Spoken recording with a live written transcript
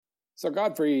So,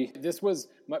 Godfrey, this was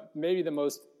maybe the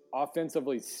most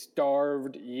offensively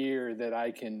starved year that I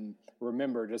can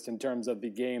remember, just in terms of the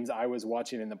games I was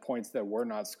watching and the points that were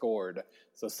not scored.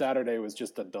 So Saturday was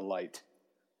just a delight.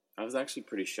 I was actually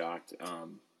pretty shocked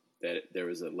that there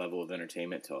was a level of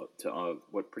entertainment to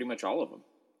what pretty much all of them.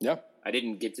 Yeah, I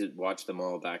didn't get to watch them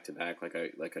all back to back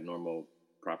like a normal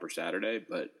proper Saturday,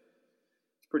 but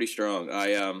it's pretty strong.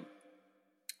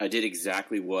 I did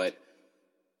exactly what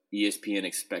ESPN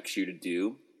expects you to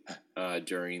do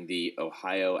during the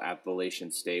Ohio Appalachian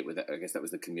State with, I guess that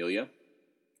was the Camellia.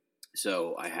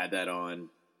 So I had that on.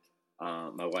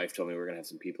 My wife told me we were going to have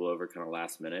some people over kind of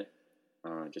last minute,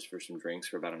 just for some drinks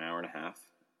for about an hour and a half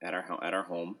at our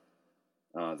home.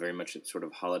 Very much a sort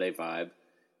of holiday vibe.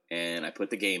 And I put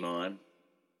the game on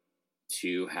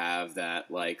to have that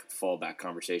like fallback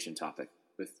conversation topic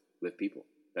with people.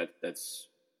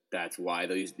 That's why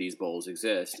these bowls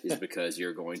exist, is because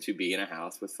you're going to be in a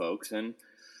house with folks and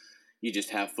you just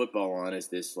have football on as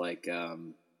this like,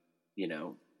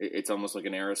 it's almost like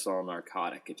an aerosol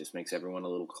narcotic. It just makes everyone a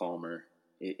little calmer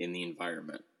in the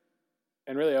environment.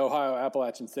 And really, Ohio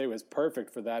Appalachian State was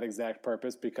perfect for that exact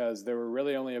purpose, because there were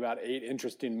really only about 8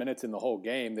 interesting minutes in the whole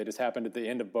game. They just happened at the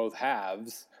end of both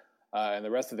halves, and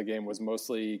the rest of the game was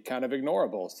mostly kind of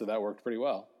ignorable, so that worked pretty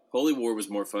well. Holy War was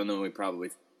more fun than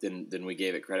we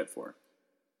gave it credit for.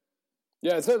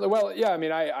 Yeah,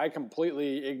 I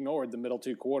completely ignored the middle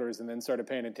 2 quarters and then started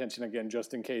paying attention again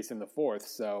just in case in the fourth.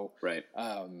 So, right,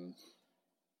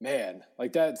 man,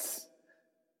 like that's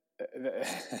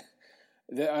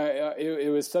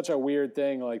it was such a weird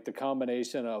thing, like the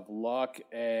combination of luck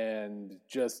and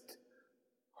just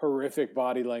horrific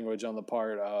body language on the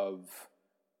part of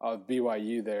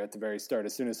BYU there at the very start.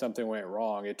 As soon as something went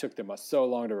wrong, it took them so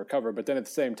long to recover. But then at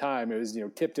the same time, it was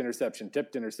tipped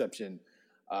interception.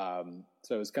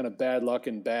 So it was kind of bad luck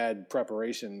and bad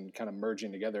preparation kind of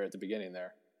merging together at the beginning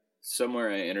there. Somewhere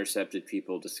I intercepted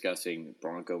people discussing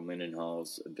Bronco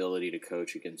Mendenhall's ability to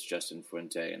coach against Justin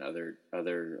Fuente and other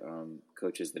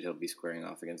coaches that he'll be squaring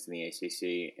off against in the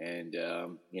ACC. And,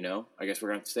 I guess we're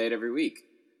going to say it every week.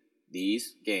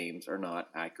 These games are not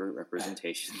accurate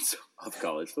representations of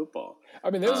college football.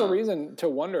 I mean, there's a reason to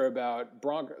wonder about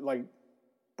Bronco. Like,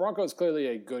 Bronco's clearly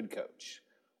a good coach.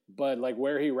 But, like,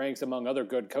 where he ranks among other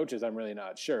good coaches, I'm really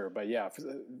not sure. But, yeah,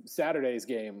 Saturday's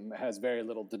game has very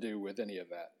little to do with any of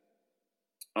that.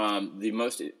 The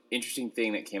most interesting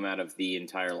thing that came out of the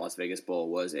entire Las Vegas Bowl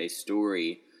was a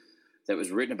story that was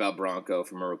written about Bronco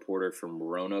from a reporter from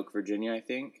Roanoke, Virginia, I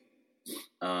think.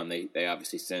 They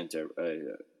obviously sent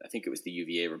I think it was the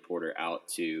UVA reporter out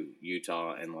to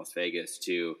Utah and Las Vegas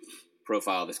to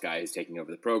profile this guy who's taking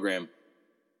over the program.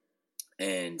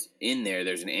 And in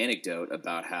there's an anecdote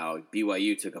about how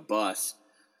BYU took a bus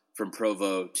from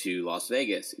Provo to Las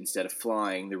Vegas instead of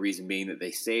flying, the reason being that they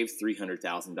saved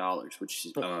 $300,000, which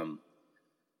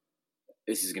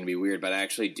this is going to be weird, but I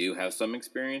actually do have some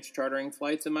experience chartering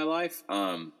flights in my life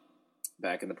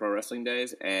back in the pro wrestling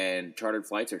days, and chartered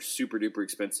flights are super duper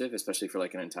expensive, especially for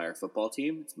like an entire football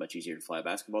team. It's much easier to fly a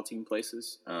basketball team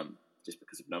places just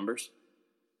because of numbers.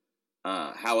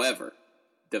 However,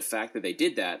 the fact that they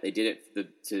did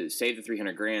it to save the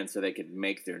 $300,000 so they could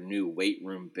make their new weight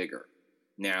room bigger.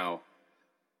 Now,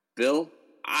 Bill,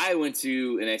 I went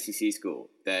to an SEC school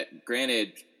that,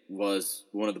 granted, was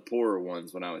one of the poorer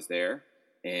ones when I was there,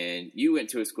 and you went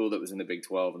to a school that was in the Big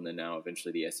 12 and then now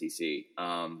eventually the SEC.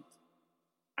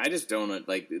 I just don't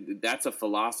like. That's a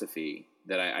philosophy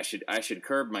that I should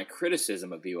curb my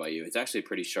criticism of BYU. It's actually a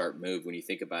pretty sharp move when you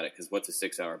think about it, because what's a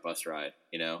 6-hour bus ride?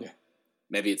 Yeah.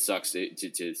 Maybe it sucks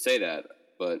to say that,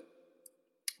 but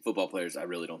football players, I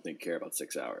really don't think care about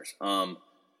 6 hours.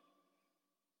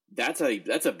 That's a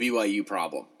BYU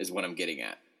problem, is what I'm getting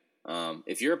at.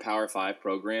 If you're a Power 5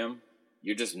 program,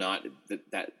 you're just not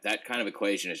that kind of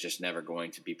equation is just never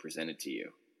going to be presented to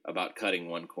you about cutting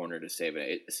one corner to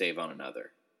save on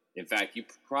another. In fact, you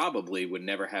probably would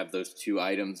never have those two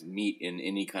items meet in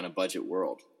any kind of budget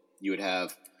world. You would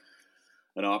have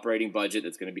an operating budget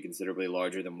that's going to be considerably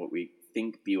larger than what we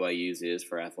think BYU's is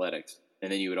for athletics.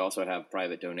 And then you would also have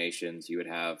private donations. You would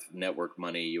have network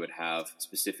money. You would have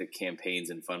specific campaigns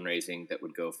and fundraising that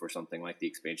would go for something like the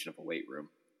expansion of a weight room.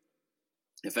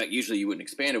 In fact, usually you wouldn't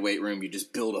expand a weight room. You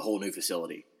just build a whole new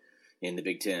facility in the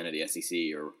Big Ten or the SEC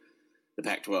or the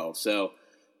Pac-12. So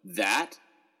that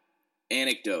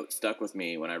anecdote stuck with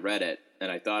me when I read it, and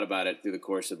I thought about it through the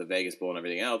course of the Vegas Bowl and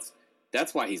everything else.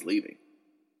 That's why he's leaving.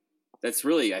 That's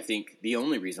really, I think, the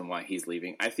only reason why he's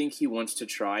leaving. I think he wants to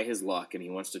try his luck, and he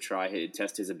wants to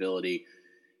test his ability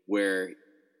where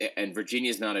and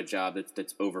Virginia's not a job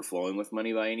that's overflowing with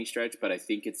money by any stretch, but I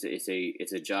think it's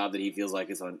a job that he feels like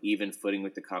is on even footing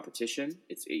with the competition.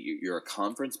 You're a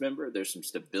conference member. There's some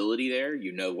stability there.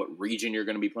 You know what region you're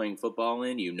going to be playing football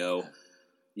in. You know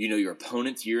your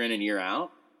opponents year in and year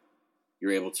out.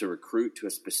 You're able to recruit to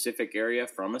a specific area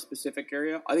from a specific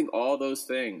area. I think all those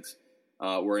things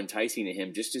were enticing to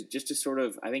him just to sort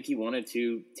of, I think he wanted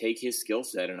to take his skill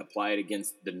set and apply it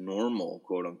against the normal,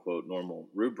 quote unquote, normal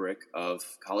rubric of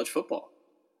college football.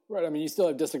 Right. I mean, you still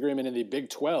have disagreement in the Big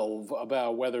 12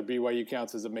 about whether BYU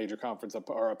counts as a major conference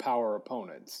or a power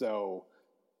opponent. So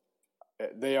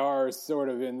they are sort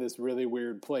of in this really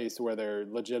weird place where they're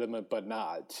legitimate but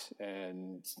not.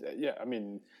 And yeah, I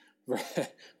mean,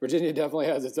 Virginia definitely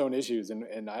has its own issues,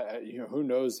 and who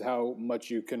knows how much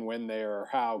you can win there or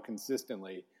how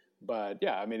consistently. But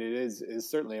yeah, I mean, it is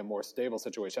certainly a more stable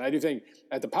situation. I do think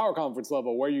at the power conference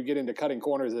level, where you get into cutting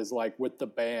corners is like with the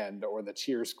band or the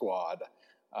cheer squad.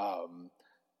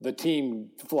 The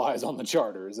team flies on the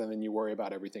charters, and then you worry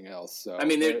about everything else. So I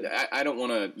mean, I don't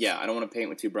want to paint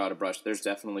with too broad a brush. There's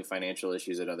definitely financial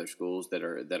issues at other schools that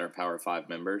are Power 5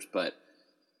 members, but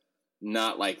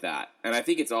not like that. And I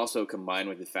think it's also combined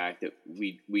with the fact that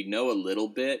we know a little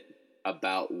bit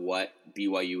about what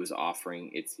BYU is offering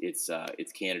its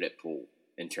candidate pool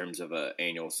in terms of an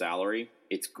annual salary.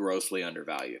 It's grossly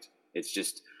undervalued.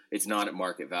 It's not at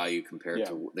market value compared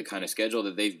to the kind of schedule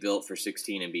that they've built for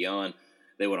 16 and beyond.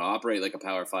 They want to operate like a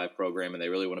Power 5 program, and they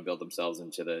really want to build themselves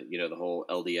into the whole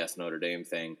LDS Notre Dame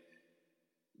thing.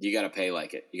 You got to pay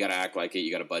like it. You got to act like it.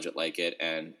 You got to budget like it.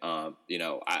 And, I've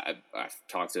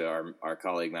talked to our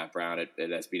colleague Matt Brown at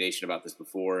SB Nation about this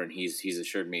before, and he's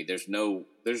assured me there's no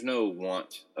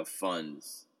want of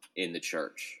funds in the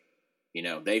church.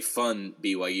 They fund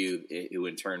BYU, who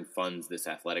in turn funds this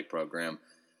athletic program.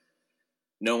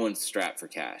 No one's strapped for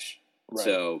cash. Right.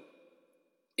 So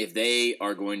if they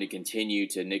are going to continue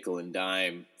to nickel and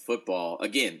dime football,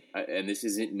 again, and this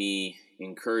isn't me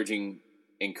encouraging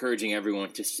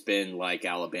everyone to spend like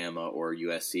Alabama or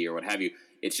USC or what have you.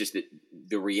 It's just that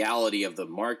the reality of the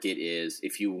market is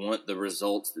if you want the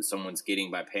results that someone's getting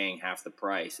by paying half the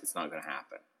price, it's not going to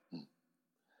happen.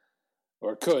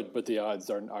 Or it could, but the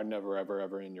odds are never, ever,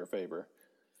 ever in your favor.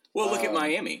 Well, look at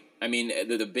Miami. I mean,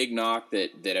 the big knock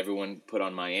that everyone put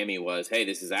on Miami was, hey,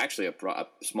 this is actually a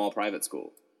small private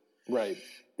school. Right.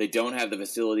 They don't have the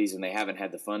facilities and they haven't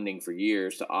had the funding for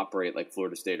years to operate like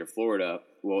Florida State or Florida.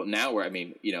 Well, now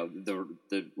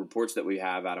the reports that we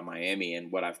have out of Miami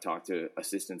and what I've talked to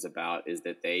assistants about is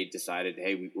that they decided,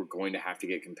 hey, we're going to have to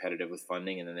get competitive with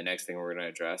funding. And then the next thing we're going to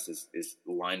address is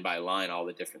line by line all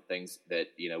the different things that,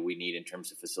 we need in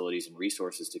terms of facilities and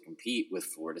resources to compete with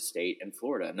Florida State and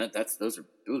Florida. And those are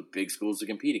big schools to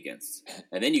compete against.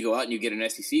 And then you go out and you get an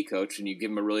SEC coach and you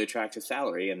give him a really attractive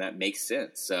salary, and that makes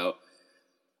sense. So,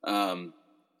 none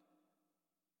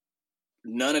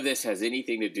of this has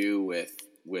anything to do with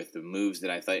the moves that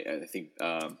I think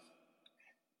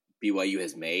BYU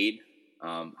has made.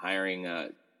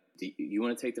 Hiring. Do you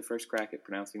want to take the first crack at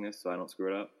pronouncing this so I don't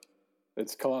screw it up?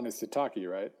 It's Kalani Sitake,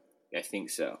 right? I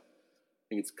think so. I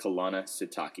think it's Kalana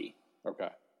Sitake. Okay.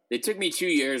 It took me 2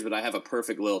 years, but I have a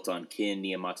perfect lilt on Ken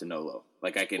Niamatanolo.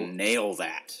 Like, I can nail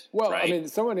that. Well, right? I mean,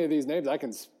 so many of these names, I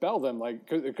can spell them,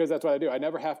 because that's what I do. I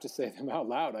never have to say them out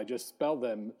loud. I just spell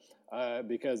them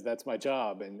because that's my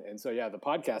job. And so, yeah, the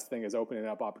podcast thing is opening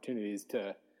up opportunities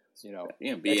to, be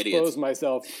expose idiots.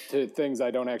 myself to things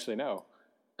I don't actually know.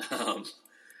 I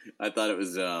thought it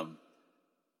was a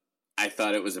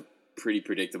pretty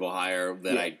predictable hire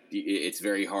that it's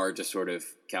very hard to sort of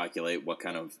calculate what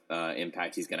kind of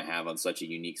impact he's going to have on such a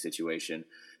unique situation.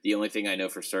 The only thing I know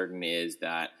for certain is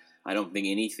that I don't think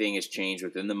anything has changed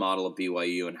within the model of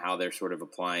BYU and how they're sort of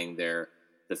applying the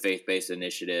faith-based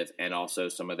initiative and also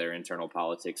some of their internal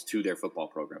politics to their football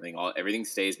program. I think everything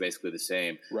stays basically the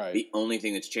same. Right. The only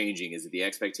thing that's changing is that the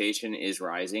expectation is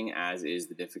rising, as is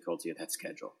the difficulty of that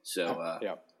schedule. So,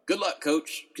 good luck,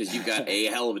 coach, because you've got a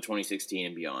hell of a 2016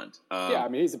 and beyond. I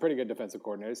mean, he's a pretty good defensive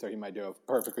coordinator, so he might do a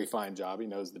perfectly fine job. He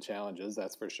knows the challenges,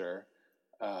 that's for sure.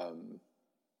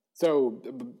 So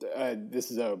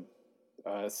this is a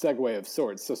segue of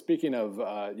sorts. So speaking of,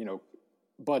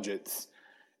 budgets,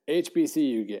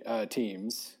 HBCU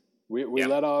teams, we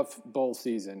led off bowl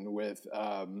season with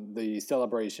the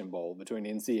Celebration Bowl between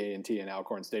NCA&T and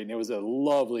Alcorn State, and it was a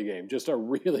lovely game, just a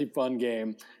really fun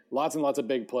game. Lots and lots of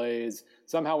big plays.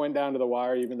 Somehow went down to the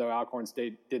wire, even though Alcorn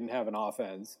State didn't have an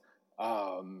offense.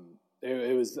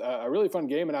 It was a really fun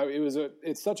game, and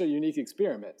it's such a unique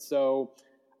experiment. So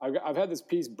I've had this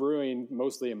piece brewing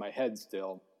mostly in my head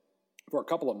still for a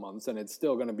couple of months, and it's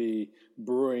still going to be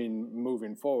brewing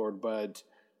moving forward. But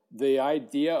the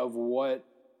idea of what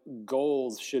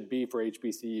goals should be for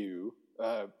HBCU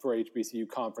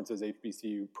conferences,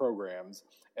 HBCU programs,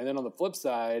 and then on the flip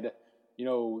side,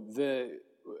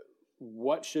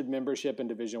 what should membership in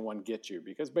Division I get you?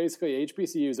 Because basically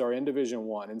HBCUs are in Division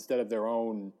I instead of their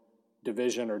own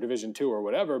division or Division II or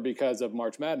whatever because of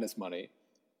March Madness money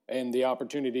and the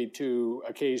opportunity to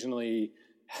occasionally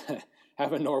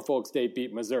have a Norfolk State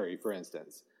beat Missouri, for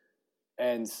instance.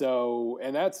 And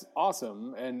that's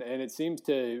awesome. And it seems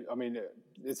to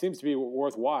be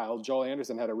worthwhile. Joel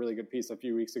Anderson had a really good piece a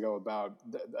few weeks ago about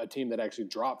a team that actually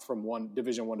dropped from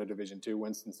Division I to Division II,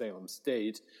 Winston-Salem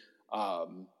State.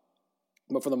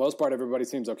 But for the most part, everybody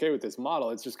seems okay with this model.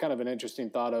 It's just kind of an interesting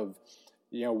thought of,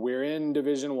 we're in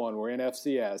Division I, we're in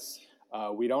FCS.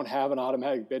 We don't have an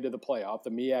automatic bid to the playoff.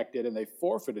 The MEAC did, and they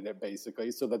forfeited it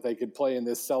basically so that they could play in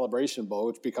this Celebration Bowl,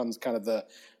 which becomes kind of the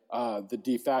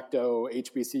de facto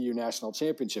HBCU national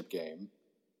championship game.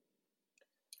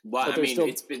 Well,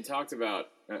 it's been talked about.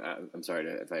 I'm sorry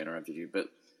if I interrupted you, but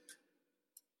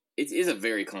it is a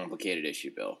very complicated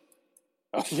issue, Bill.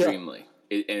 Extremely. Yeah.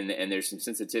 And there's some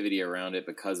sensitivity around it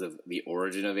because of the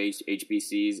origin of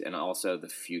HBCs and also the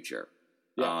future.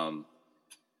 Yeah.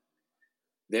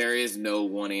 There is no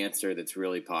one answer that's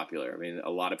really popular. I mean, a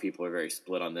lot of people are very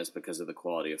split on this because of the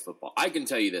quality of football. I can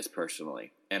tell you this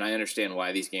personally, and I understand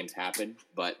why these games happen,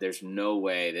 but there's no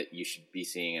way that you should be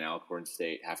seeing an Alcorn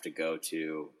State have to go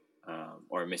to,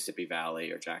 or Mississippi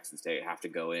Valley or Jackson State have to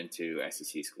go into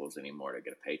SEC schools anymore to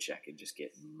get a paycheck and just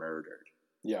get murdered.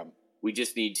 Yeah. We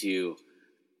just need to...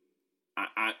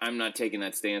 I'm not taking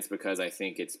that stance because I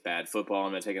think it's bad football.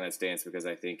 I'm not taking that stance because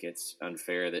I think it's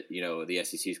unfair that, the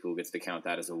SEC school gets to count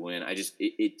that as a win.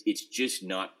 It's just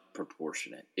not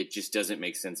proportionate. It just doesn't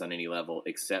make sense on any level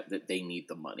except that they need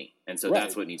the money. And so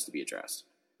That's what needs to be addressed.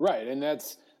 Right. And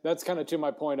that's kind of to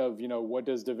my point of,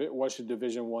 what should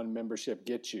Division I membership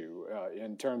get you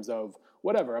in terms of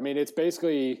whatever. I mean, it's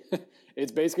basically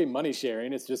money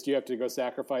sharing. It's just you have to go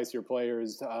sacrifice your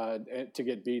players to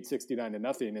get beat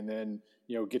 69-0, and then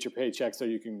get your paycheck so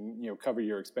you can cover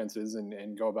your expenses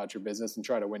and go about your business and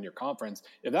try to win your conference.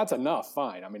 If that's enough,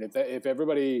 fine. I mean,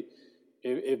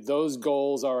 if those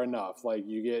goals are enough, like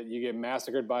you get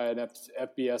massacred by an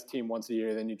FBS team once a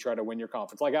year, then you try to win your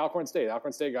conference, like Alcorn State.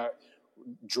 Alcorn State got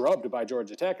drubbed by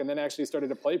Georgia Tech and then actually started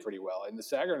to play pretty well. In the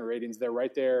Sagarin ratings, they're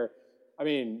right there. I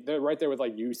mean, they're right there with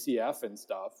like UCF and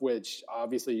stuff, which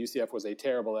obviously UCF was a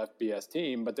terrible FBS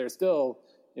team, but they're still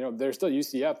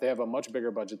UCF. They have a much bigger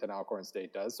budget than Alcorn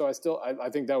State does. So I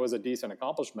think that was a decent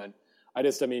accomplishment.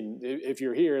 If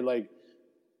you're here, like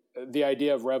the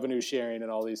idea of revenue sharing and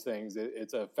all these things,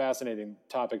 it's a fascinating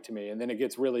topic to me. And then it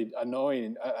gets really an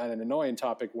annoying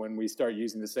topic when we start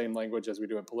using the same language as we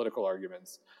do in political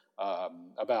arguments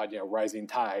about, rising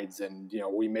tides and,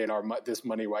 we made this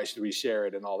money, why should we share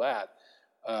it and all that.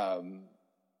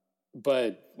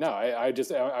 But no, I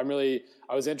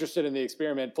was interested in the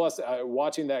experiment. Plus,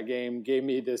 watching that game gave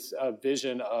me this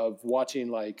vision of watching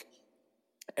like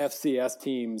FCS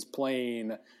teams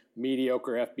playing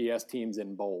mediocre FBS teams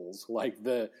in bowls, like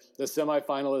the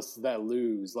semifinalists that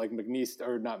lose, like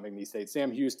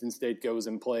Sam Houston State goes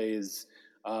and plays,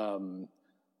 a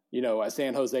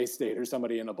San Jose State or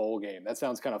somebody in a bowl game. That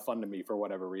sounds kind of fun to me for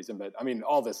whatever reason. But I mean,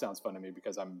 all this sounds fun to me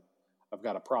because I've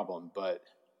got a problem, but.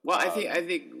 Well, I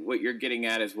think what you're getting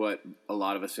at is what a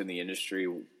lot of us in the industry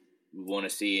want to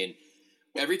see. And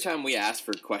every time we ask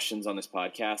for questions on this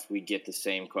podcast, we get the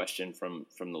same question from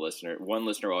the listener. One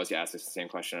listener always asks us the same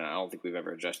question, and I don't think we've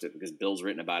ever addressed it because Bill's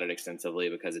written about it extensively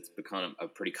because it's become a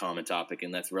pretty common topic,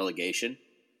 and that's relegation.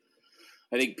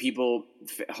 I think people,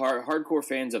 hardcore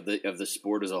fans of the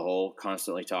sport as a whole,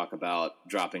 constantly talk about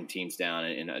dropping teams down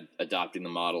and adopting the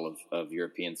model of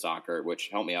European soccer. Which,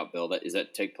 help me out, Bill. Is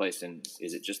that take place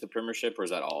is it just the Premiership or is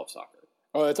that all of soccer?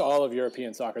 Oh, it's all of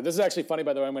European soccer. This is actually funny,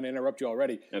 by the way. I'm going to interrupt you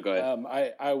already. No, go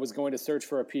ahead. I was going to search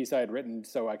for a piece I had written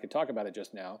so I could talk about it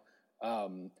just now. I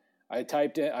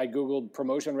Googled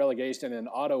promotion relegation and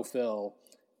autofill.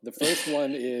 The first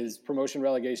one is promotion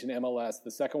relegation MLS.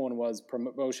 The second one was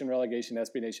promotion relegation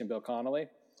SB Nation Bill Connolly.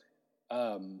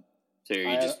 So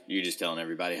you're just telling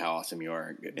everybody how awesome you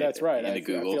are. That's right. I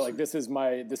feel like this is my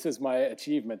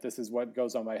achievement. This is what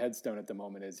goes on my headstone at the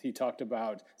moment. Is he talked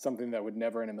about something that would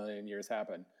never in a million years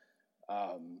happen.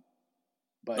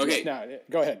 But okay, now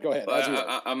go ahead.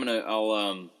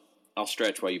 I'll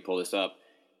stretch while you pull this up.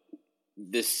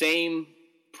 The same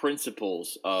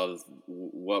principles of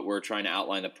what we're trying to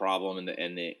outline, the problem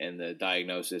and the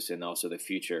diagnosis, and also the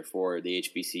future for the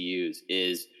HBCUs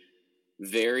is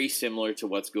very similar to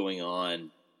what's going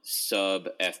on sub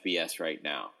FBS right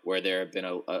now, where there have been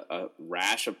a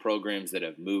rash of programs that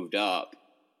have moved up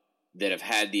that have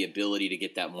had the ability to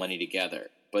get that money together,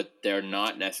 but they're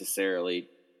not necessarily,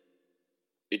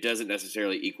 it doesn't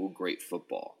necessarily equal great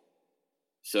football.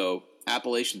 So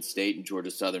Appalachian State and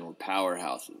Georgia Southern were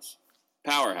powerhouses.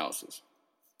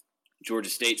 Georgia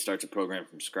State starts a program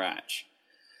from scratch.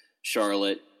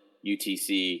 Charlotte,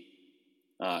 UTC,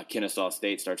 Kennesaw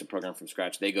State starts a program from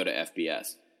scratch. They go to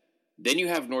FBS. Then you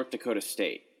have North Dakota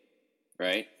State,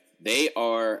 right? They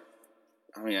are,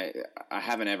 I mean, I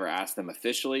haven't ever asked them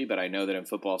officially, but I know that in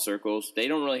football circles, they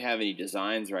don't really have any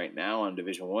designs right now on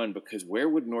Division I, because where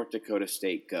would North Dakota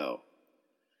State go?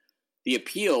 The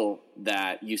appeal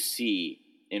that you see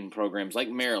in programs like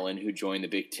Maryland, who joined the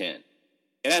Big Ten,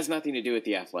 it has nothing to do with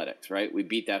the athletics, right? We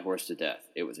beat that horse to death.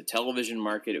 It was a television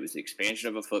market. It was the expansion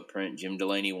of a footprint. Jim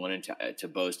Delaney wanted to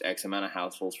boast X amount of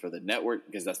households for the network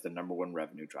because that's the number one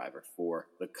revenue driver for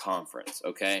the conference,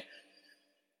 okay?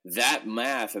 That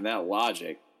math and that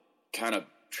logic kind of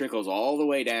trickles all the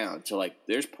way down to, like,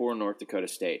 there's poor North Dakota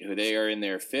State, who they are in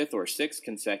their 5th or 6th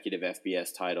consecutive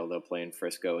FBS title. They'll play in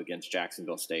Frisco against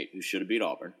Jacksonville State, who should have beat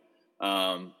Auburn.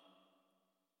 And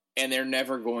they're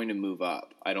never going to move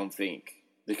up, I don't think,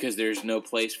 because there's no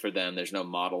place for them. There's no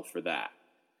model for that.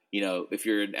 You know, if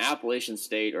you're an Appalachian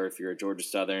State or if you're a Georgia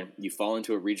Southern, you fall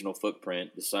into a regional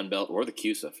footprint, the Sun Belt or the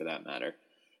CUSA for that matter.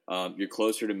 You're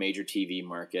closer to major TV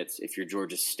markets. If you're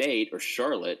Georgia State or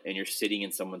Charlotte and you're sitting in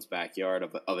someone's backyard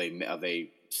of a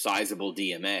sizable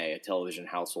DMA, a television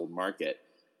household market,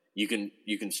 you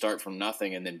can start from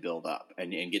nothing and then build up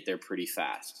and get there pretty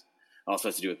fast. Also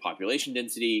has to do with population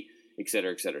density, et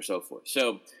cetera, so forth.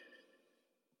 So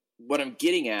what I'm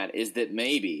getting at is that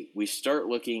maybe we start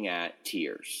looking at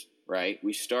tiers, right?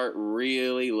 We start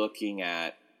really looking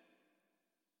at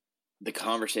the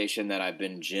conversation that I've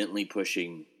been gently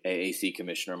pushing AAC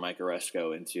Commissioner Mike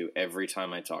Oresco into every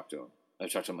time I talk to him.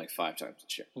 I've talked to him like 5 times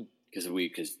this year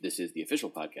because this is the official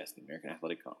podcast of the American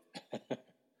Athletic Conference.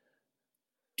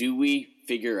 Do we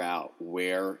figure out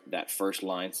where that first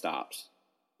line stops,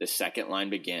 the second line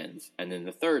begins, and then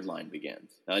the third line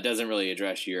begins? Now, it doesn't really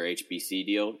address your HBC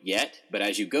deal yet, but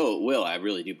as you go, it will. I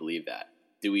really do believe that.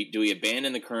 Do we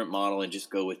abandon the current model and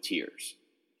just go with tiers?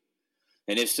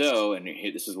 And if so, and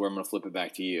this is where I'm going to flip it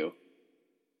back to you,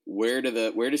 where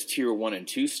does tier 1 and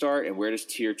 2 start, and where does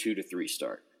tier 2 to 3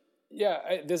 start?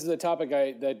 Yeah, this is a topic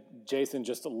that Jason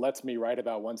just lets me write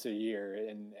about once a year,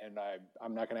 and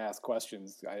I'm not going to ask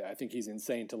questions. I think he's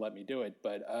insane to let me do it,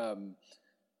 but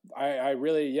I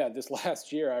really, this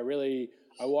last year,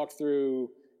 I walked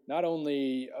through not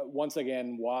only once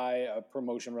again why a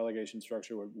promotion relegation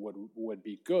structure would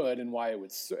be good and why it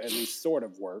would at least sort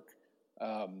of work.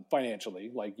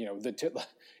 Financially, like, you know,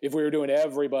 if we were doing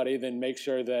everybody, then make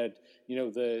sure that, you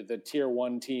know, the tier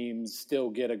 1 teams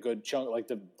still get a good chunk, like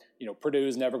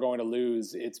Purdue's never going to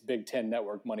lose its Big Ten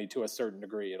network money to a certain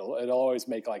degree. It'll always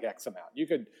make like X amount. You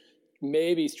could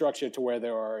maybe structure it to where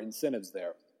there are incentives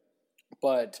there,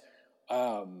 but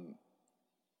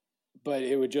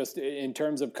it would just, in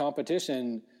terms of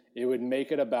competition, it would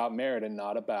make it about merit and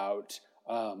not about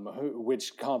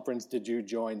which conference did you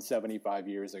join 75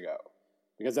 years ago.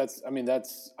 Because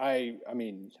I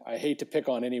hate to pick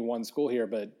on any one school here,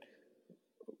 but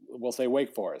we'll say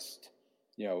Wake Forest.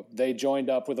 You know, they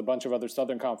joined up with a bunch of other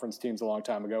Southern Conference teams a long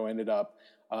time ago, ended up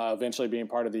eventually being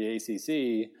part of the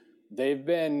ACC. They've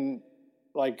been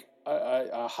like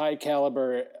a high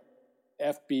caliber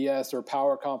FBS or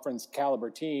Power Conference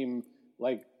caliber team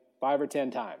like 5 or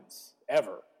 10 times,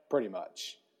 ever, pretty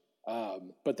much.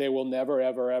 But they will never,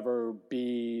 ever, ever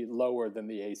be lower than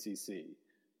the ACC.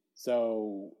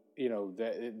 So, you know,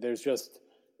 there's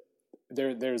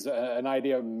an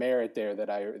idea of merit there that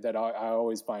I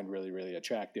always find really, really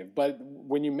attractive. But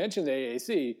when you mentioned the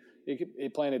AAC,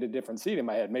 it planted a different seed in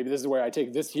my head. Maybe this is where I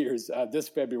take this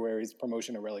February's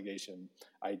promotion and relegation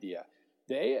idea.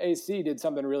 The AAC did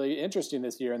something really interesting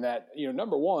this year in that, you know,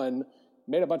 number one,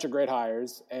 made a bunch of great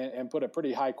hires and put a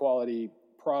pretty high quality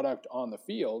product on the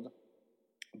field.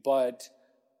 But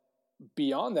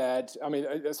beyond that, I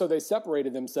mean, so they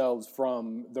separated themselves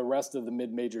from the rest of the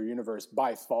mid-major universe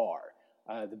by far.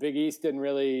 The Big East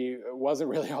wasn't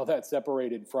really all that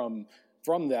separated from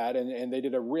that, and they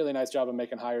did a really nice job of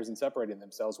making hires and separating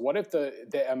themselves. What if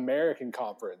the American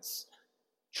Conference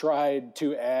tried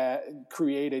to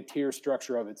create a tier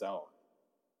structure of its own?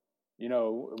 You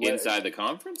know, inside the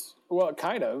conference? Well,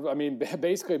 kind of. I mean,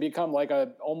 basically become like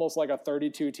almost like a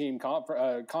 32-team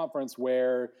conference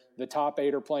where the top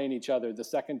 8 are playing each other. The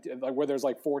second, like where there's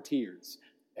like 4 tiers,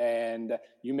 and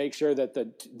you make sure that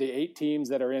the 8 teams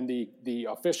that are in the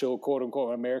official quote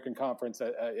unquote American Conference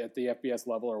at the FBS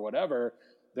level or whatever,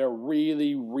 they're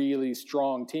really, really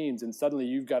strong teams, and suddenly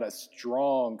you've got a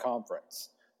strong conference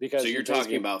Because so you're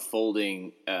talking about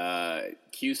folding CUSA,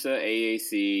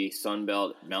 AAC,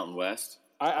 Sunbelt, Mountain West?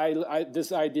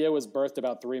 This idea was birthed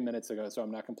about 3 minutes ago, so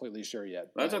I'm not completely sure yet.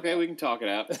 That's okay. We can talk it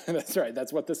out. That's right.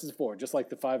 That's what this is for. Just like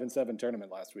the 5-7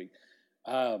 tournament last week.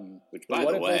 Which, by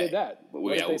the way, what if they did that?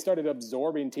 What if they started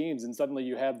absorbing teams, and suddenly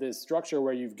you have this structure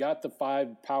where you've got the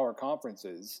 5 power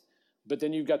conferences, but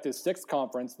then you've got this 6th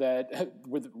conference that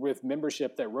with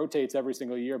membership that rotates every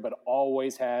single year, but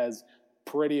always has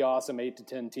pretty awesome 8 to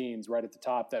 10 teams right at the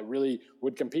top that really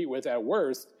would compete with, at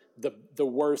worst, the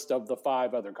worst of the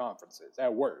 5 other conferences,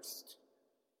 at worst.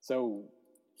 So,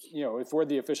 if we're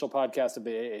the official podcast of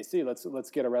the AAC, let's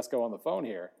get Oresco on the phone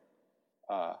here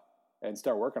and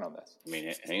start working on this. I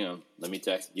mean, hang on. Let me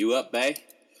text. You up, Bay?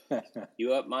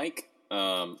 You up, Mike?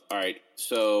 All right.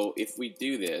 So if we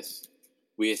do this,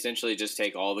 we essentially just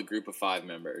take all the group of 5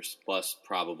 members, plus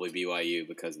probably BYU,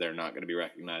 because they're not going to be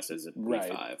recognized as a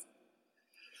P5,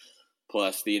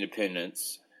 plus the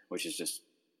independents, which is just,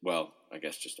 well, I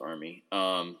guess just Army.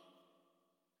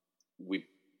 We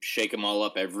shake them all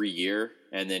up every year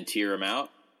and then tier them out.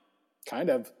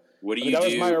 Kind of. What do you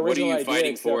do? What are you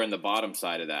fighting for in the bottom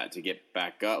side of that to get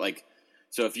back up? Like,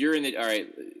 so if you're in the, all right,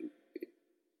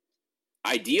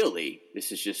 ideally,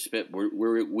 this is just spit.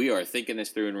 We are thinking this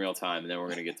through in real time, and then we're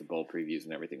going to get to bowl previews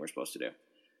and everything we're supposed to do.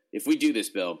 If we do this,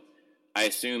 Bill, I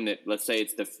assume that, let's say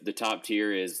it's the top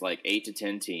tier is like 8 to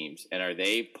 10 teams, and are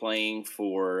they playing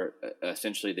for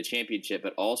essentially the championship,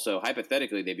 but also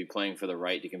hypothetically they'd be playing for the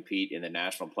right to compete in the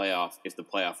national playoff if the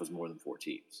playoff was more than 4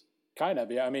 teams? Kind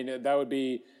of, yeah. I mean, that would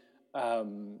be,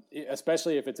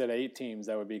 especially if it's at 8 teams,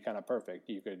 that would be kind of perfect.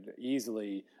 You could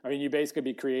easily, I mean, you basically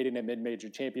be creating a mid-major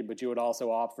champion, but you would also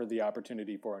offer the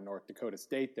opportunity for a North Dakota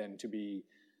State then to be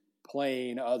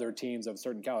playing other teams of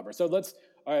certain caliber. So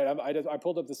all right, I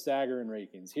pulled up the Sagarin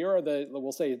rankings. Here are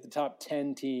we'll say the top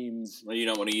 10 teams. Well, you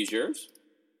don't want to use yours?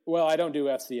 Well, I don't do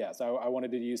FCS. I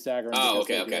wanted to use Sagarin because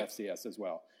they do FCS as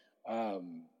well.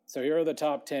 So here are the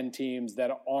top 10 teams that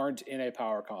aren't in a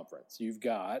power conference. You've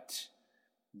got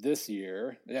this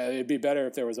year. It'd be better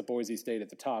if there was a Boise State at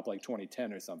the top, like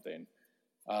 2010 or something.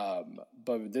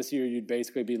 But this year you'd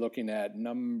basically be looking at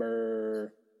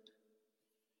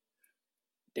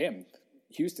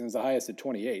Houston's the highest at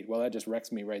 28. Well, that just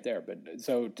wrecks me right there. But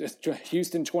so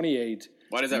Houston 28.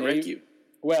 Why does that wreck you?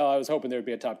 Well, I was hoping there would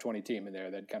be a top 20 team in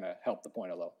there that kind of helped the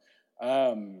point a little.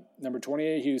 Number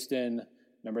 28 Houston,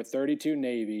 number 32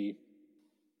 Navy,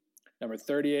 number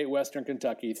 38 Western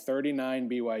Kentucky, 39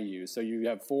 BYU. So you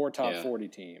have 4 top 40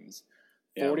 teams.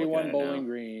 41 Bowling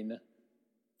Green,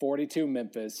 42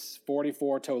 Memphis,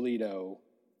 44 Toledo,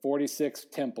 46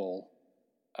 Temple.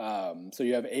 So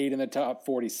you have 8 in the top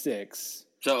 46.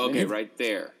 So, okay, right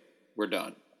there, we're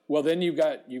done. Well, then you've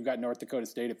got North Dakota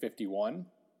State at 51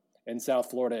 and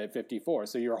South Florida at 54.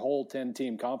 So your whole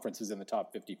 10-team conference is in the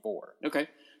top 54. Okay.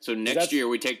 So next year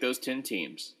we take those 10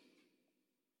 teams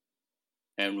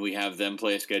and we have them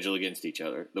play a schedule against each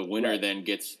other. The winner then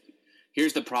gets –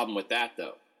 here's the problem with that,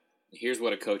 though. Here's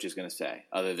what a coach is going to say,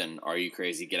 other than, are you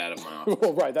crazy, get out of my office.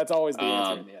 Well, right, that's always the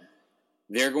answer in the end.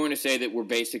 They're going to say that we're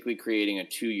basically creating a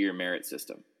 2-year merit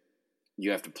system.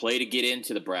 You have to play to get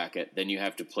into the bracket, then you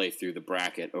have to play through the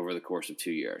bracket over the course of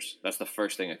 2 years. That's the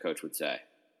first thing a coach would say.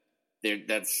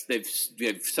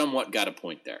 They've somewhat got a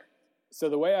point there. So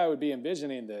the way I would be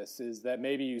envisioning this is that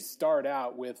maybe you start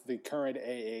out with the current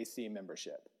AAC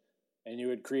membership, and you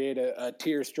would create a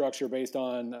tier structure based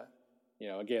on,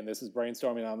 again, this is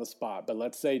brainstorming on the spot, but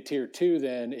let's say tier 2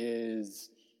 then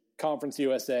is Conference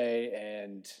USA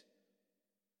and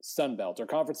Sunbelt, or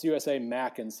Conference USA,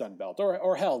 MAC, and Sunbelt,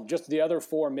 or hell, just the other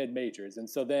 4 mid-majors. And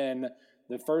so then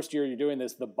the first year you're doing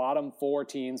this, the bottom 4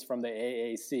 teams from the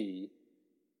AAC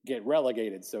get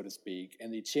relegated, so to speak,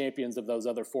 and the champions of those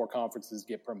other 4 conferences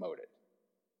get promoted.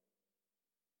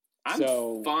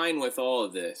 I'm fine with all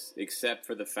of this, except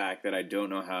for the fact that I don't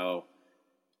know how.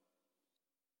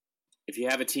 If you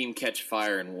have a team catch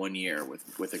fire in 1 year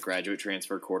with a graduate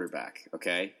transfer quarterback,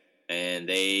 okay, and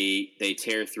they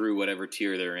tear through whatever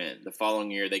tier they're in, the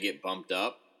following year they get bumped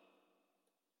up,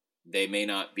 they may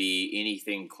not be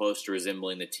anything close to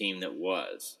resembling the team that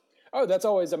was. Oh, that's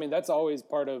always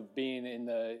part of being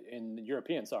in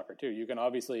European soccer too. You can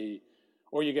obviously,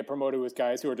 or you get promoted with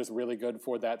guys who are just really good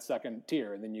for that second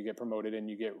tier, and then you get promoted and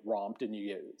you get romped and you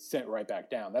get sent right back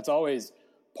down. That's always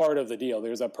part of the deal.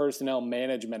 There's a personnel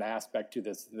management aspect to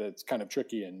this that's kind of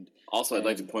tricky. And also, I'd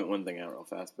like to point one thing out real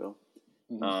fast, Bill.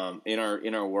 Mm-hmm.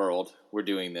 In our world, we're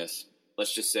doing this.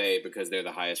 Let's just say because they're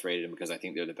the highest rated and because I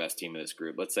think they're the best team in this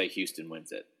group. Let's say Houston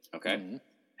wins it. Okay. Mm-hmm.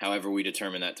 However, we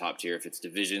determine that top tier, if it's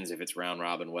divisions, if it's round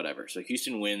robin, whatever. So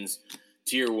Houston wins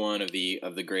tier 1 of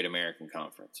the Great American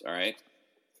Conference. All right.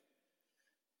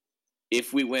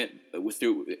 if we went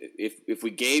through, if we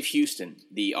gave Houston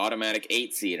the automatic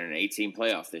 8 seed in an 8-team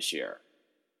playoff this year,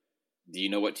 do you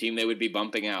know what team they would be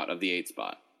bumping out of the 8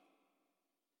 spot?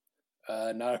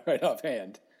 Not right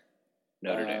offhand.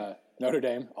 Notre Dame. Notre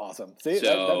Dame, awesome. See,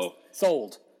 so that's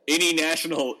sold. Any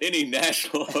national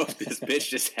hope this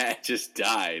bitch just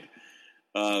died.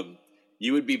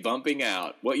 You would be bumping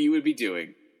out. What you would be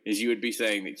doing is you would be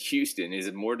saying that Houston is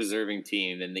a more deserving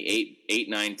team than the 8,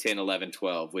 9, 10, 11,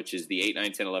 12, which is the 8,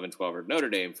 9, 10, 11, 12 are Notre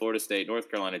Dame, Florida State, North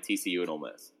Carolina, TCU, and Ole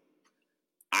Miss.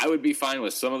 I would be fine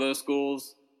with some of those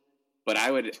schools, but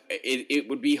it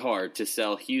would be hard to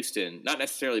sell Houston, not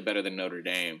necessarily better than Notre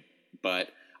Dame, but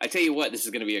I tell you what, this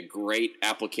is going to be a great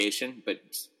application, but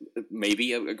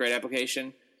maybe a great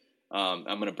application. I'm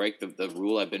going to break the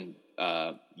rule I've been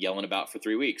yelling about for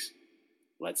 3 weeks.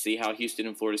 Let's see how Houston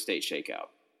and Florida State shake out.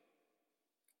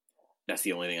 That's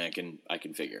the only thing I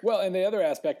can figure. Well, and the other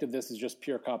aspect of this is just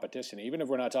pure competition. Even if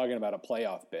we're not talking about a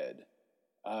playoff bid,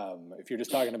 if you're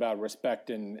just talking about respect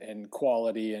and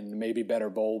quality and maybe better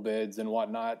bowl bids and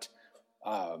whatnot,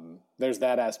 there's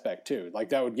that aspect too. Like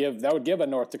that would give a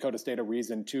North Dakota State a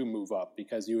reason to move up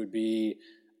because you would be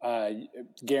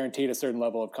guaranteed a certain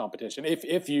level of competition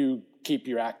if you keep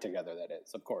your act together. That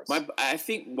is, of course. I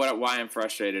think why I'm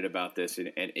frustrated about this,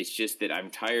 and it's just that I'm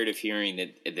tired of hearing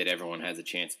that everyone has a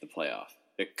chance at the playoff.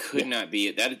 There could not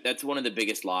be that's one of the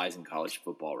biggest lies in college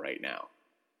football right now.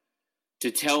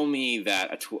 To tell me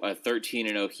that a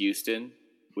 13-0 Houston,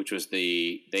 which was they're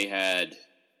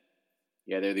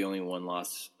the only one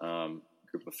loss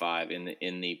group of 5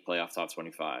 in the playoff top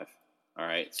 25. All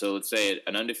right, so let's say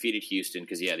an undefeated Houston,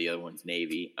 because the other one's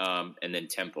Navy, and then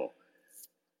Temple.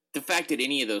 The fact that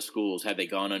any of those schools, had they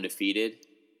gone undefeated,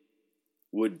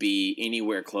 would be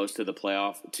anywhere close to the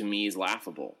playoff, to me, is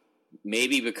laughable.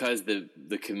 Maybe because the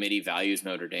committee values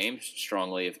Notre Dame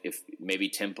strongly. If maybe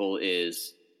Temple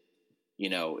is,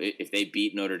 if they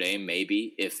beat Notre Dame,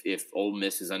 maybe. If Ole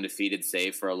Miss is undefeated,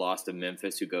 save for a loss to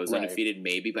Memphis, who goes undefeated,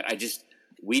 maybe. But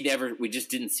we just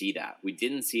didn't see that. We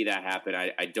didn't see that happen.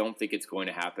 I don't think it's going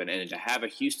to happen. And to have a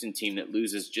Houston team that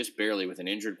loses just barely with an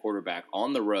injured quarterback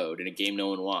on the road in a game no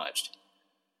one watched,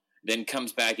 then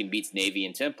comes back and beats Navy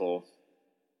and Temple,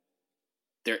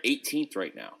 they're 18th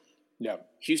right now. Yeah.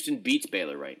 Houston beats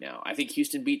Baylor right now. I think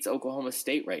Houston beats Oklahoma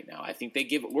State right now. I think they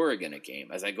give Oregon a game.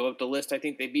 As I go up the list, I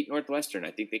think they beat Northwestern. I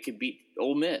think they could beat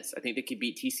Ole Miss. I think they could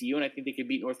beat TCU, and I think they could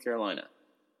beat North Carolina.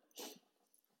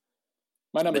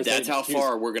 But that's how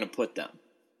far we're going to put them.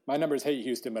 My numbers hate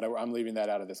Houston, but I'm leaving that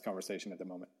out of this conversation at the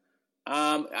moment.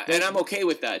 And I'm okay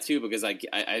with that too, because I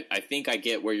think I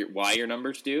get why your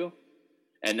numbers do,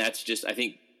 and that's just, I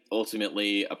think,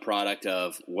 ultimately a product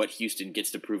of what Houston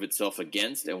gets to prove itself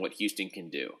against and what Houston can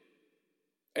do.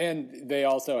 And they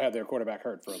also had their quarterback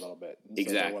hurt for a little bit.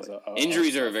 Exactly. So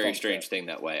injuries are a very strange thing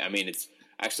that way. I mean, it's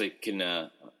actually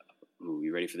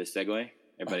you ready for this segue?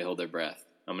 Everybody hold their breath.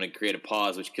 I'm going to create a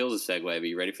pause, which kills a segue, but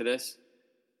you ready for this?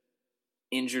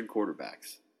 Injured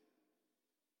quarterbacks.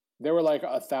 There were like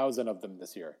 1,000 of them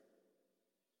this year.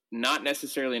 Not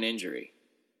necessarily an injury,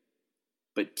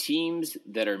 but teams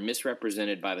that are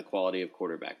misrepresented by the quality of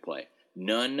quarterback play.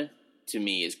 None, to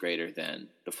me, is greater than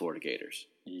the Florida Gators.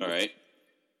 Yeah. All right?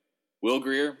 Will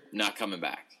Grier, not coming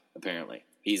back, apparently.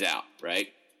 He's out, right?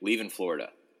 Leaving Florida.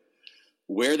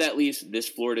 Where that leaves this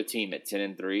Florida team at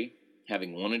 10-3,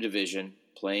 having won a division,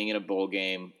 playing in a bowl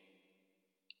game,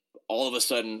 all of a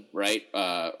sudden, right,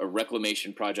 a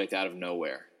reclamation project out of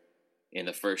nowhere in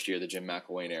the first year of the Jim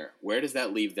McElwain era. Where does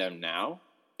that leave them now?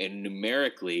 And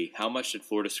numerically, how much did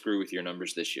Florida screw with your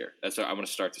numbers this year? That's what I want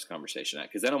to start this conversation at,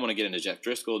 because then I want to get into Jeff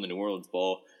Driscoll and the New Orleans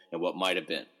Bowl and what might have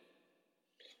been.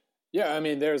 Yeah, I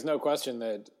mean, there's no question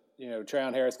that,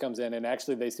 Treon Harris comes in, and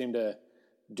actually they seem to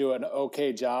do an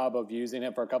okay job of using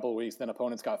him for a couple of weeks. Then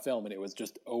opponents got film, and it was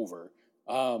just over.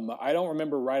 I don't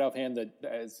remember right offhand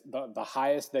the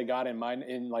highest they got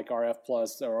in like our F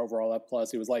plus or overall F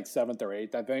plus. It was like 7th or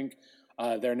 8th, I think.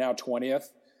 They're now 20th,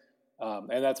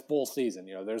 and that's full season.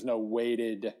 There's nothing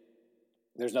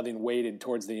weighted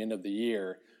towards the end of the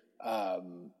year.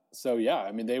 So yeah,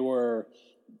 I mean, they were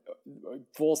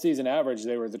full season average.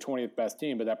 They were the 20th best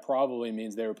team, but that probably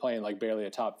means they were playing like barely a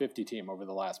top 50 team over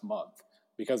the last month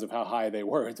because of how high they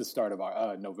were at the start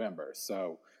of November.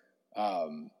 So.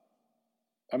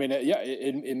 I mean, yeah,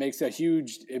 it makes a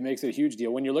huge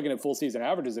deal. When you're looking at full season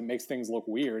averages, it makes things look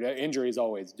weird. Injuries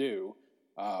always do,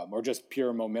 or just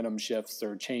pure momentum shifts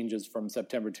or changes from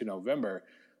September to November.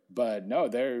 But no,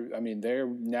 they're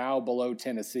now below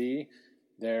Tennessee.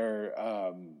 They're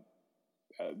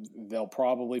they'll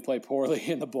probably play poorly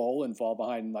in the bowl and fall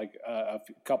behind like a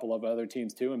couple of other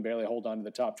teams too, and barely hold on to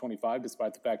the top 25,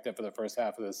 despite the fact that for the first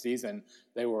half of the season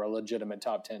they were a legitimate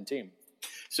top 10 team.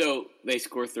 So they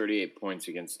score 38 points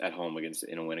at home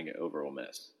in a win over Ole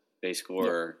Miss. They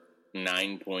score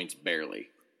 9 points barely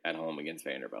at home against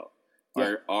Vanderbilt.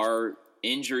 Are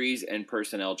injuries and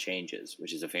personnel changes,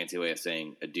 which is a fancy way of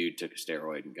saying a dude took a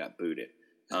steroid and got booted.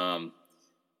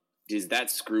 Does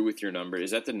that screw with your number?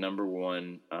 Is that the number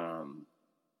one? I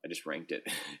just ranked it.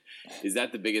 Is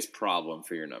that the biggest problem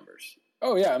for your numbers?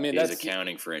 Oh yeah, I mean that's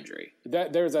accounting for injury.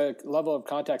 There's a level of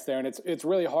context there, and it's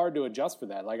really hard to adjust for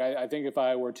that. Like I think if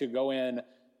I were to go in,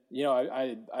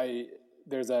 I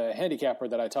there's a handicapper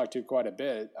that I talk to quite a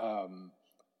bit.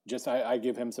 I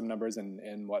give him some numbers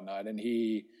and whatnot, and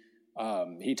he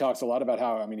talks a lot about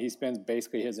how, I mean, he spends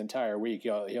basically his entire week.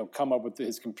 He'll come up with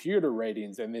his computer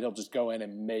ratings, and then he'll just go in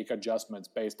and make adjustments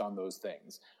based on those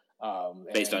things.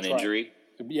 Based on injury?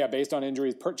 Yeah, based on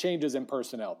injuries, changes in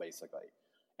personnel, basically.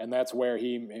 And that's where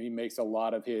he makes a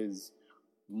lot of his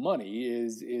money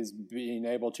is being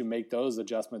able to make those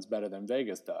adjustments better than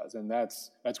Vegas does. And that's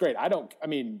great.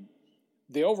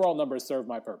 The overall numbers serve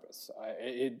my purpose.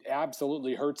 It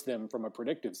absolutely hurts them from a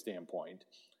predictive standpoint.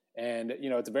 And,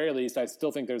 at the very least, I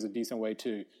still think there's a decent way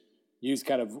to use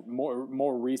kind of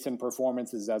more recent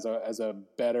performances as a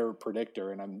better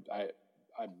predictor. And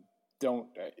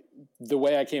the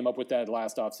way I came up with that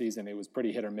last offseason, it was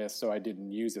pretty hit or miss, so I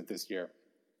didn't use it this year.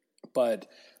 But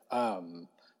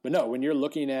no, when you're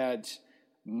looking at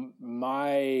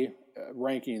my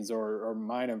rankings or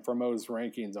mine and Fermo's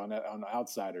rankings on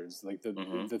outsiders, like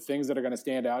the things that are going to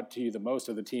stand out to you the most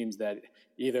are the teams that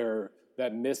either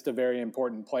that missed a very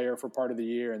important player for part of the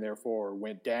year and therefore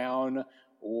went down,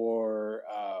 or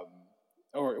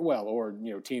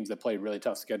teams that played really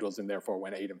tough schedules and therefore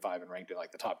went 8-5 and ranked in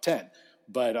like the top 10.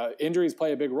 But injuries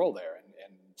play a big role there,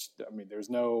 and I mean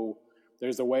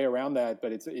there's a way around that,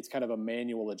 but it's kind of a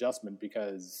manual adjustment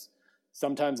because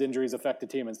sometimes injuries affect the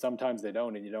team and sometimes they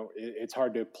don't, and it's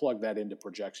hard to plug that into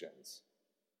projections.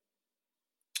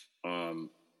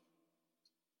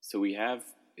 So we have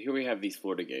these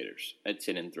Florida Gators at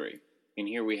 10-3, and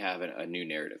here we have a new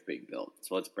narrative being built.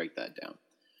 So let's break that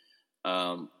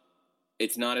down.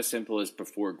 It's not as simple as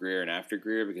before Greer and after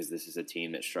Greer, because this is a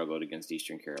team that struggled against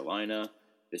Eastern Carolina.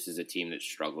 This is a team that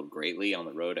struggled greatly on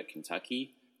the road at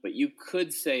Kentucky. But you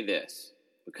could say this,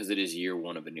 because it is year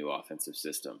one of a new offensive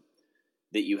system,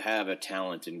 that you have a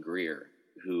talent in Greer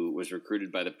who was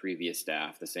recruited by the previous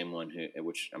staff, the same one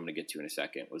which I'm going to get to in a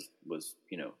second, was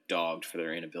dogged for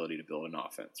their inability to build an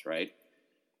offense, right?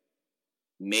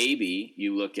 Maybe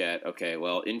you look at,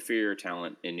 inferior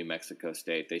talent in New Mexico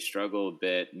State. They struggle a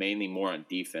bit, mainly more on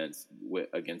defense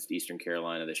against Eastern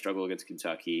Carolina. They struggle against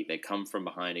Kentucky. They come from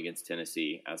behind against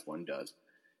Tennessee, as one does.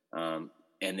 And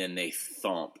then they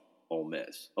thump Ole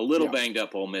Miss. A little banged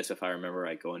up Ole Miss, if I remember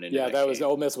right, going into that game.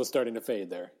 Ole Miss was starting to fade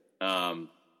there.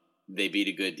 They beat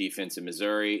a good defense in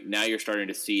Missouri. Now you're starting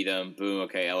to see them. Boom,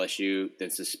 okay, LSU. Then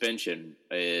suspension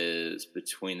is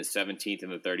between the 17th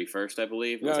and the 31st, I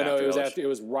believe. It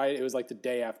was right. It was like the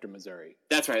day after Missouri.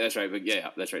 That's right. But yeah,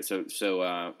 that's right.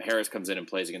 So Harris comes in and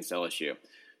plays against LSU.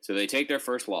 So they take their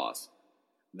first loss.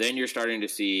 Then you're starting to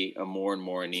see a more and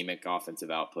more anemic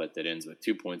offensive output that ends with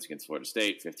 2 points against Florida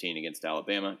State, 15 against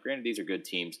Alabama. Granted, these are good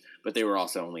teams, but they were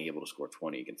also only able to score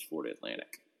 20 against Florida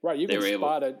Atlantic. Right, you can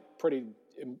spot a pretty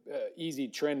easy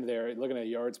trend there looking at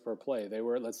yards per play. They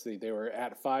were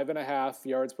at 5.5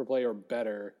 yards per play or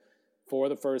better for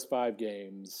the first 5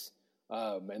 games.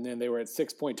 And then they were at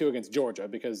 6.2 against Georgia,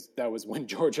 because that was when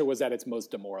Georgia was at its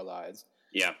most demoralized.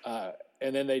 Yeah.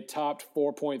 And then they topped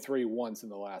 4.3 once in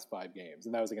the last 5 games,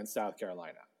 and that was against South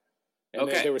Carolina. And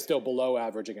they were still below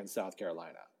average against South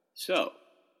Carolina. So,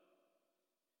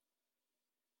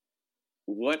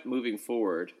 what moving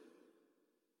forward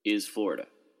is Florida?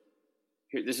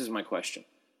 Here, this is my question.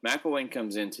 McElwain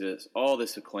comes into all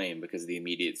this acclaim because of the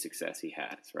immediate success he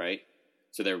has, right?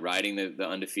 So they're riding the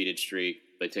undefeated streak.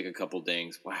 They take a couple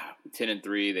dings. Wow,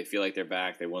 10-3. They feel like they're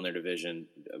back. They won their division,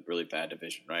 a really bad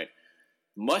division, right?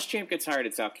 Muschamp gets hired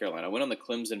at South Carolina. I went on the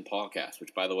Clemson podcast,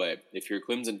 which, by the way, if you're a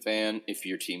Clemson fan, if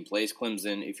your team plays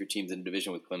Clemson, if your team's in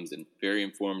division with Clemson, very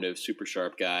informative, super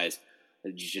sharp guys.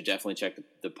 You should definitely check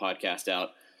the podcast out.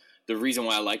 The reason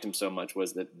why I liked him so much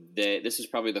was that this is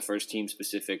probably the first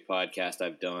team-specific podcast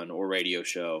I've done, or radio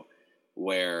show,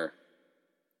 where,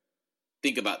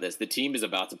 think about this, the team is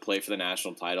about to play for the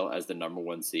national title as the number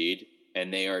 1 seed,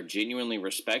 and they are genuinely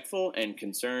respectful and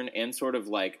concerned and sort of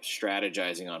like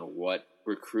strategizing on what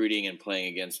recruiting and playing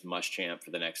against Muschamp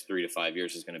for the next 3 to 5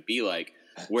 years is going to be like,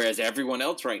 whereas everyone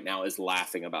else right now is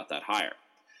laughing about that hire.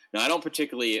 Now,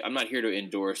 I'm not here to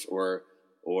endorse or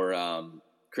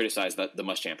criticize the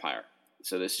Muschamp hire.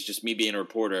 So this is just me being a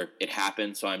reporter. It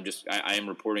happened, so I am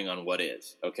reporting on what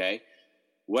is, okay?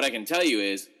 What I can tell you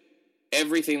is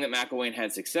everything that McElwain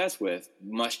had success with,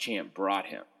 Muschamp brought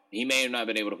him. He may have not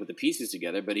been able to put the pieces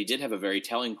together, but he did have a very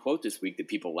telling quote this week that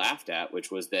people laughed at, which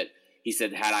was that he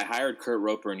said, had I hired Kurt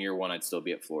Roper in year one, I'd still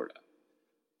be at Florida.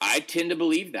 I tend to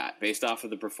believe that based off of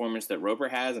the performance that Roper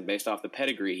has and based off the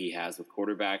pedigree he has with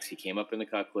quarterbacks. He came up in the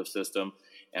Cutcliffe system,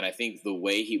 and I think the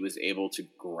way he was able to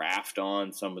graft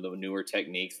on some of the newer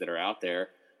techniques that are out there,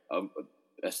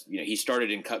 he started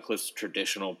in Cutcliffe's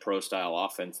traditional pro-style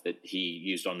offense that he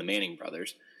used on the Manning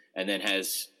brothers, and then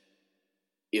has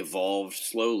evolved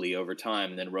slowly over time.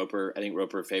 And then I think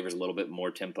Roper favors a little bit more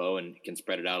tempo and can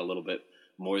spread it out a little bit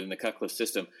more than the Cutcliffe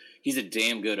system. He's a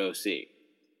damn good OC.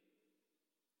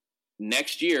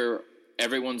 Next year,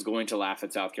 everyone's going to laugh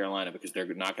at South Carolina because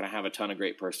they're not going to have a ton of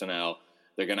great personnel.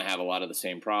 They're going to have a lot of the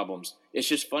same problems. It's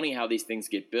just funny how these things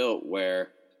get built where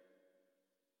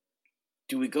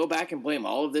do we go back and blame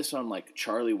all of this on like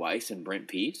Charlie Weiss and Brent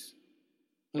Pease?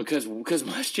 Because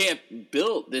Muschamp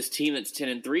built this team that's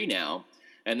 10-3 now,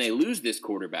 and they lose this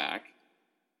quarterback.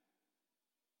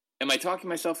 Am I talking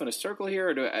myself in a circle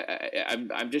here, or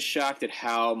I'm just shocked at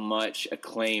how much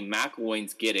acclaim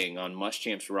McElwain's getting on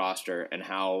Muschamp's roster and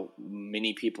how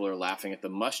many people are laughing at the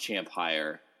Muschamp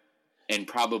hire and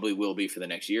probably will be for the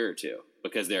next year or two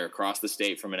because they're across the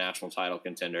state from a national title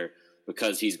contender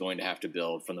because he's going to have to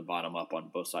build from the bottom up on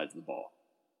both sides of the ball.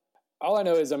 All I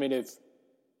know is, if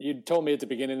you told me at the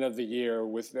beginning of the year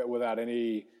without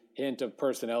any hint of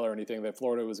personnel or anything that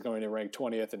Florida was going to rank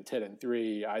 20th and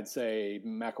 10-3, I'd say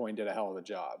McElwain did a hell of a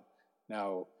job.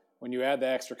 Now, when you add the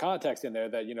extra context in there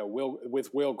that,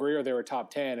 with Will Grier, they were top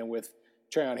 10, and with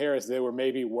Trayon Harris, they were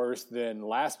maybe worse than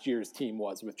last year's team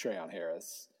was with Trayon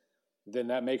Harris, then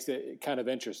that makes it kind of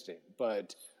interesting.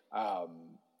 But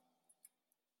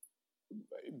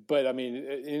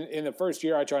in the first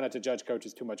year, I try not to judge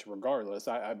coaches too much regardless.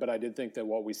 But I did think that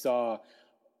what we saw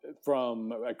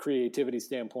from a creativity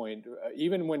standpoint,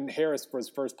 even when Harris was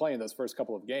first playing those first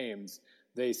couple of games,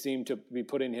 they seemed to be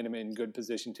putting him in good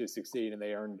position to succeed,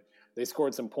 and they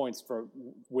scored some points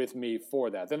with me for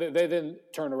that. Then they then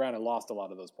turned around and lost a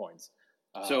lot of those points.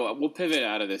 So we'll pivot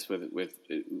out of this with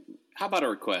how about a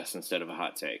request instead of a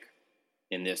hot take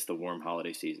in the warm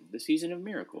holiday season, the season of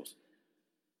miracles?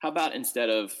 How about instead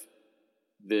of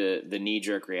the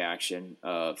knee-jerk reaction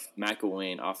of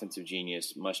McElwain, offensive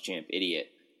genius, Muschamp,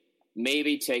 idiot,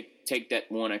 maybe take that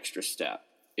one extra step.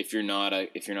 If you're not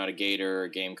a Gator or a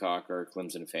Gamecock or a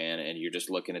Clemson fan and you're just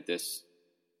looking at this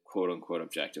quote unquote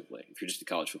objectively, if you're just a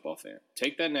college football fan,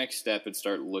 take that next step and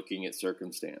start looking at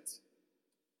circumstance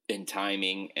and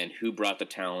timing and who brought the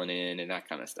talent in and that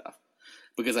kind of stuff.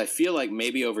 Because I feel like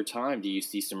maybe over time, do you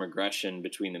see some regression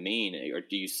between the mean, or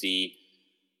do you see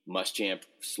Muschamp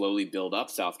slowly build up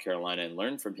South Carolina and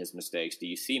learn from his mistakes? Do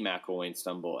you see McElwain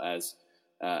stumble as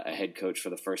a head coach for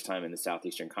the first time in the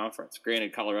Southeastern Conference?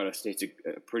 Granted, Colorado State's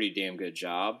a pretty damn good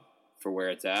job for where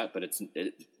it's at, but it's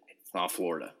not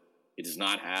Florida. It does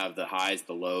not have the highs,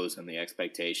 the lows, and the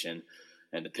expectation,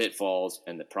 and the pitfalls,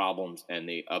 and the problems, and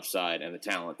the upside, and the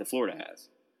talent that Florida has.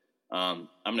 I'm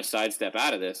going to sidestep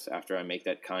out of this after I make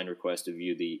that kind request of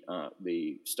you,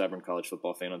 the stubborn college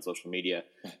football fan on social media,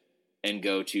 and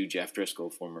go to Jeff Driscoll,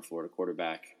 former Florida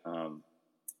quarterback.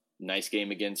 Nice game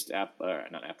against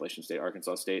not Appalachian State,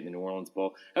 Arkansas State in the New Orleans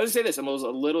Bowl. I would say this: I was a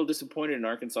little disappointed in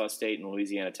Arkansas State and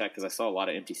Louisiana Tech because I saw a lot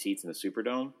of empty seats in the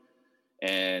Superdome.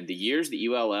 And the years that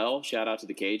ULL, shout out to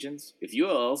the Cajuns, if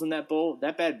ULL's in that bowl,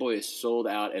 that bad boy is sold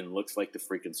out and looks like the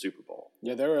freaking Super Bowl.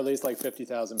 Yeah, there were at least like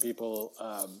 50,000 people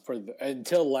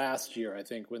until last year, I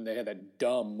think, when they had that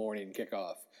dumb morning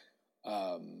kickoff.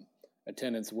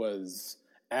 Attendance was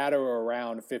at or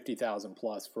around 50,000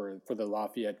 plus for the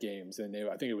Lafayette games, and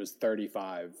I think it was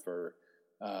 35 for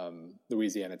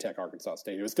Louisiana Tech, Arkansas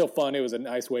State. It was still fun. It was a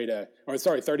nice way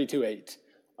 32-8.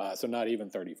 So not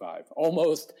even 35.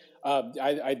 Almost.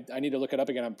 I need to look it up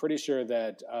again. I'm pretty sure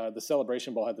that the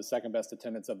Celebration Bowl had the second best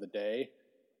attendance of the day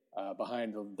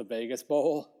behind the Vegas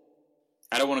Bowl.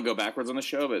 I don't want to go backwards on the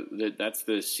show, but that's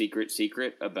the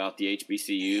secret about the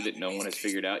HBCU that no one has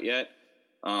figured out yet.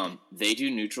 They do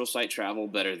neutral site travel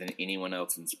better than anyone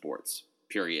else in sports,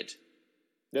 period.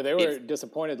 Yeah, they were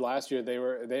disappointed last year.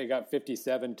 They got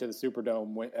 57 to the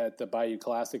Superdome at the Bayou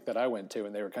Classic that I went to,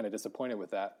 and they were kind of disappointed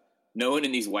with that. No one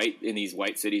in these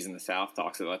white cities in the South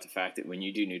talks about the fact that when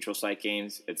you do neutral site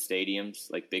games at stadiums,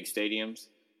 like big stadiums,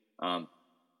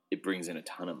 it brings in a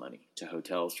ton of money to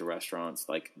hotels, to restaurants.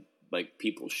 Like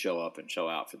people show up and show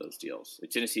out for those deals.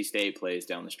 Like Tennessee State plays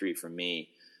down the street from me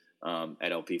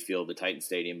at LP Field, the Titan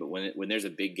Stadium. But when there's a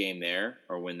big game there,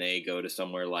 or when they go to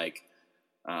somewhere like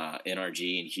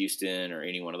NRG in Houston or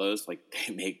any one of those, like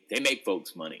they make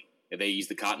folks money. They use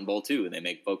the Cotton Bowl too, and they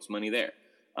make folks money there.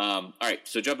 All right,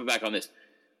 so jumping back on this,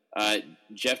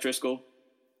 Jeff Driscoll,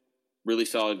 really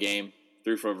solid game,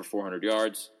 threw for over 400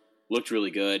 yards, looked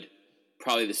really good.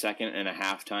 Probably the second and a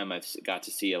half time I've got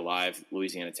to see a live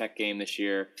Louisiana Tech game this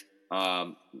year.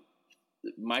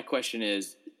 My question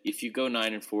is, if you go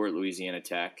 9-4 at Louisiana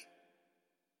Tech,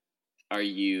 are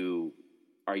you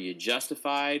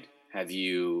justified? Have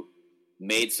you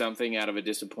made something out of a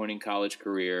disappointing college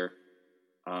career?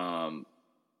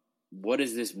 What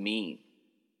does this mean?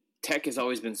 Tech has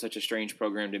always been such a strange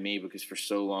program to me because for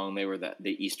so long they were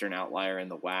the Eastern outlier in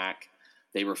the WAC.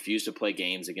 They refuse to play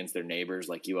games against their neighbors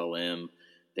like ULM.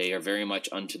 They are very much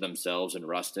unto themselves in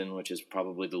Ruston, which is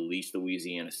probably the least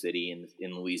Louisiana city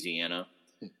in Louisiana.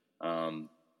 I'm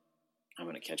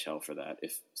going to catch hell for that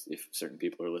if certain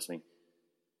people are listening.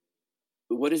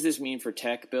 What does this mean for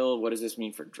Tech, Bill? What does this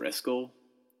mean for Driscoll?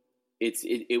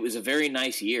 It was a very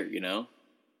nice year, you know?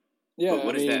 Yeah. But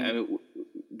what is that? I mean,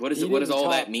 what does all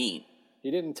that mean? He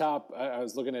didn't top. I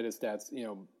was looking at his stats.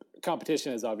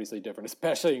 Competition is obviously different,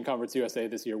 especially in Conference USA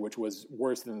this year, which was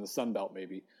worse than the Sun Belt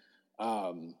maybe.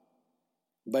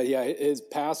 But yeah, his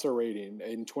passer rating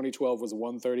in 2012 was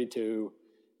 132.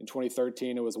 In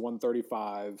 2013, it was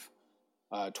 135.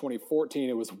 2014,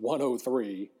 it was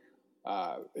 103.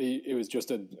 It was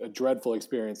just a dreadful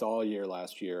experience all year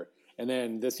last year. And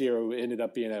then this year it ended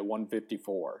up being at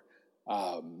 154.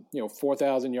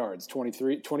 4,000 yards,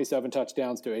 27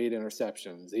 touchdowns to 8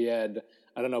 interceptions. He had,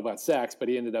 I don't know about sacks, but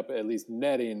he ended up at least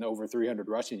netting over 300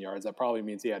 rushing yards. That probably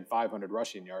means he had 500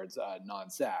 rushing yards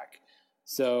non-sack.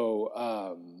 So,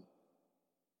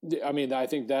 I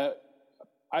think that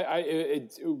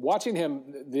watching him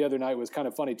the other night was kind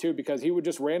of funny too, because he would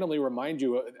just randomly remind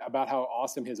you about how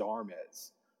awesome his arm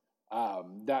is.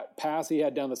 That pass he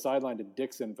had down the sideline to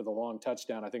Dixon for the long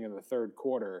touchdown, I think in the third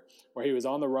quarter, where he was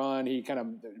on the run, he kind of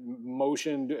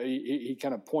motioned, he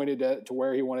kind of pointed to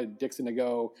where he wanted Dixon to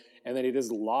go, and then he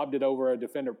just lobbed it over a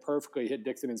defender perfectly, hit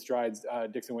Dixon in strides.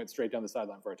 Dixon went straight down the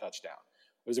sideline for a touchdown.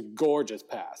 It was a gorgeous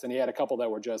pass, and he had a couple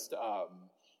that were just,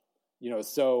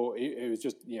 so it was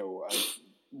just, a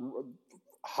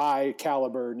high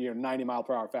caliber, 90 mile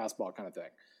per hour fastball kind of thing.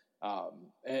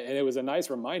 And it was a nice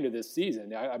reminder this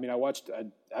season. I watched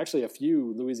actually a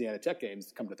few Louisiana Tech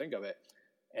games, come to think of it,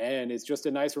 and it's just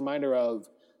a nice reminder of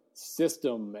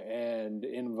system and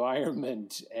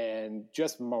environment and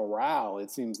just morale.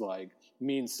 It seems like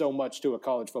means so much to a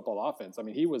college football offense. I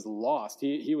mean, he was lost.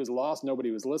 He was lost.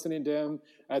 Nobody was listening to him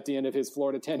at the end of his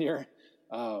Florida tenure.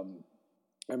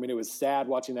 It was sad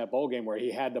watching that bowl game where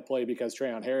he had to play because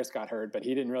Trayon Harris got hurt, but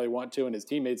he didn't really want to, and his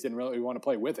teammates didn't really want to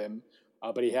play with him.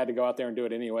 But he had to go out there and do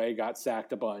it anyway, got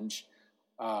sacked a bunch.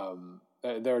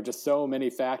 There are just so many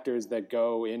factors that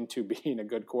go into being a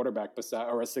good quarterback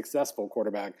or a successful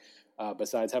quarterback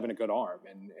besides having a good arm.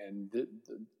 And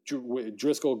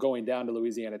Driscoll going down to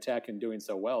Louisiana Tech and doing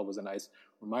so well was a nice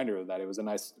reminder of that. It was a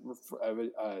nice,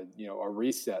 a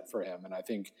reset for him. And I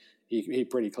think he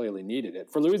pretty clearly needed it.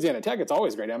 For Louisiana Tech, it's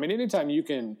always great. I mean, anytime you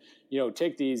can,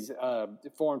 take these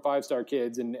 4 and 5 star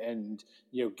kids and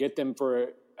get them for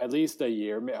at least a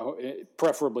year,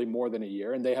 preferably more than a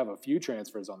year, and they have a few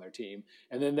transfers on their team,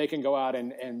 and then they can go out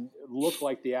and look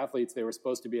like the athletes they were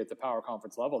supposed to be at the power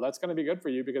conference level. That's going to be good for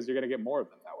you because you're going to get more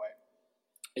of them that way.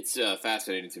 It's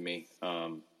fascinating to me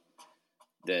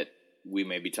that we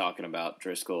may be talking about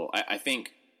Driscoll. I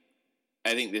think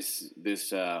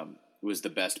this was the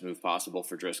best move possible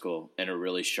for Driscoll, and a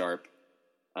really sharp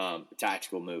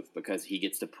tactical move, because he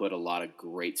gets to put a lot of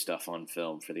great stuff on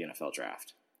film for the NFL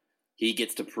draft. He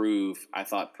gets to prove, I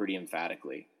thought pretty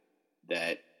emphatically,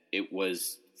 that it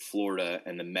was Florida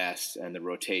and the mess and the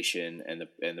rotation and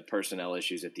the personnel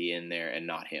issues at the end there, and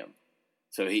not him.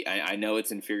 So I know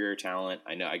it's inferior talent.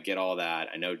 I get all that.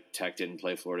 I know Tech didn't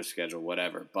play Florida's schedule,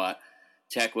 whatever. But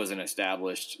Tech was an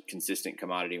established, consistent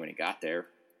commodity when he got there.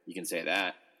 You can say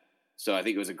that. So I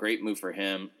think it was a great move for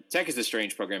him. Tech is a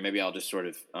strange program. Maybe I'll just sort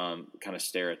of kind of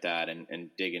stare at that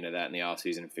and dig into that in the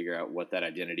offseason and figure out what that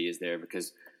identity is there,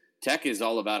 because Tech is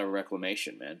all about a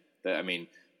reclamation, man.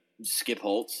 Skip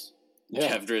Holtz,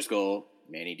 Jeff Driscoll,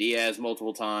 Manny Diaz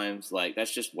multiple times. Like,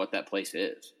 that's just what that place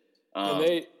is.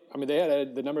 They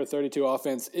had the number 32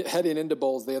 offense. Heading into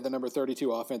bowls, they had the number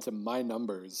 32 offense in my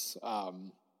numbers.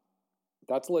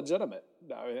 That's legitimate.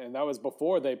 And that was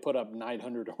before they put up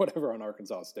 900 or whatever on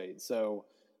Arkansas State. So,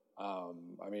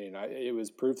 it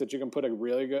was proof that you can put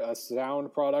a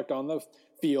sound product on the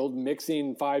field,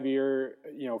 mixing 5-year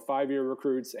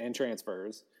recruits and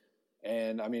transfers,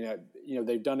 And I mean,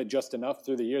 they've done it just enough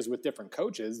through the years with different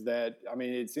coaches that, I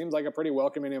mean, it seems like a pretty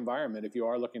welcoming environment if you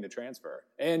are looking to transfer.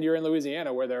 And you're in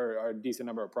Louisiana where there are a decent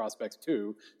number of prospects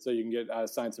too, so you can get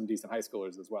sign some decent high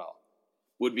schoolers as well.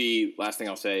 Last thing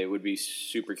I'll say, would be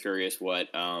super curious what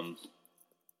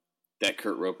that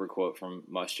Kurt Roper quote from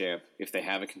Muschamp, if they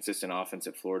have a consistent offense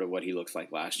at Florida, what he looks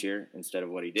like last year instead of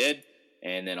what he did.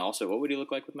 And then also, what would he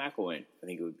look like with McElwain? I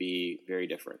think it would be very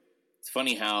different. It's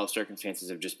funny how circumstances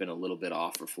have just been a little bit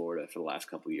off for Florida for the last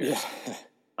couple of years. Yeah.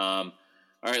 All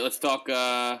right, let's talk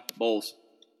bowls.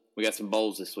 We got some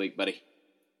bowls this week, buddy.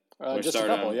 Just a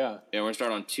couple, yeah. Yeah, we're going to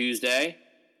start on Tuesday.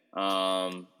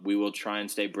 We will try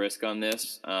and stay brisk on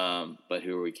this, but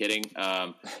who are we kidding?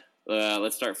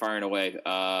 Let's start firing away.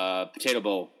 Potato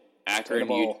Bowl.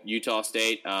 Akron, Utah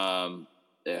State. Probably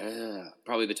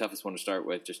the toughest one to start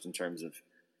with just in terms of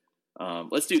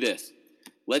let's do this.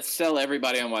 Let's sell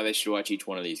everybody on why they should watch each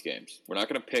one of these games. We're not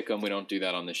going to pick them. We don't do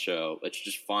that on this show. Let's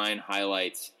just find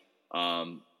highlights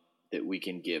that we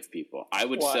can give people. I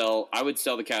would sell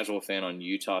the casual fan on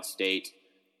Utah State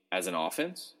as an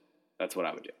offense. That's what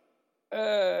I would do.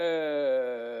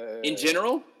 In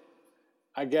general,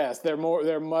 I guess they're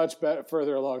much better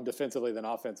further along defensively than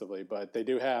offensively, but they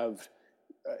do have,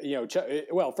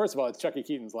 first of all, it's Chucky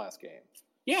Keaton's last game.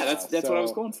 Yeah, that's what I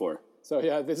was going for. So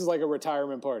yeah, this is like a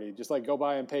retirement party. Just like go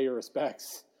by and pay your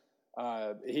respects.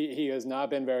 He has not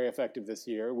been very effective this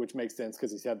year, which makes sense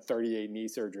because he's had 38 knee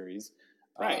surgeries,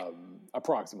 right?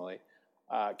 Approximately.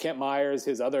 Kent Myers,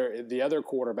 the other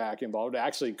quarterback involved,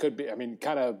 actually could be. I mean,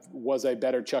 kind of was a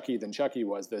better Chucky than Chucky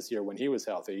was this year when he was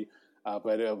healthy.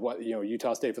 But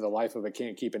Utah State for the life of it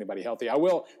can't keep anybody healthy.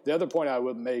 The other point I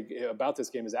would make about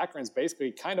this game is Akron's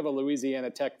basically kind of a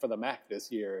Louisiana Tech for the MAC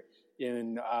this year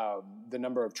in the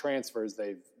number of transfers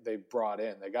they've brought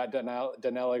in. They got Donnell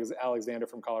Alexander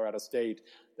from Colorado State.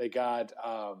 They got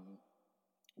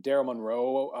Daryl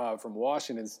Monroe from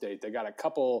Washington State. They got a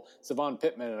couple, Savon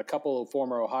Pittman, and a couple of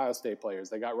former Ohio State players.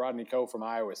 They got Rodney Coe from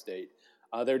Iowa State.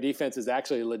 Their defense is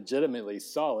actually legitimately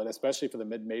solid, especially for the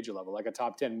mid-major level, like a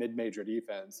top 10 mid-major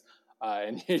defense.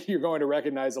 And you're going to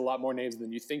recognize a lot more names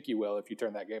than you think you will if you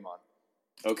turn that game on.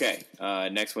 Okay.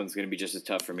 Next one's going to be just as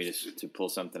tough for me to pull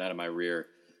something out of my rear.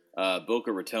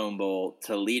 Boca Raton Bowl,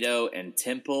 Toledo and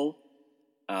Temple.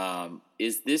 I'll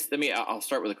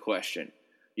start with a question.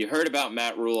 You heard about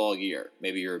Matt Rule all year.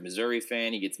 Maybe you're a Missouri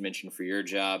fan. He gets mentioned for your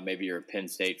job. Maybe you're a Penn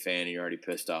State fan and you're already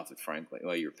pissed off at Franklin.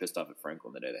 Well, you were pissed off at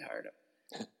Franklin the day they hired him.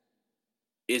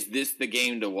 Is this the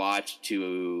game to watch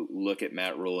to look at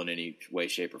Matt Rule in any way,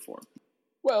 shape, or form?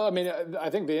 Well, I mean, I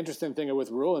think the interesting thing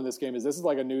with Rule in this game is this is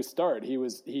like a new start.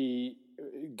 He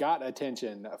got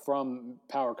attention from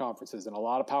power conferences, and a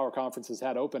lot of power conferences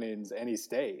had openings, and he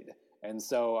stayed. And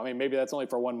so, I mean, maybe that's only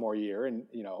for one more year, and,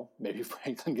 maybe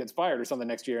Franklin gets fired or something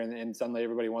next year, and suddenly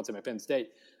everybody wants him at Penn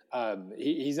State.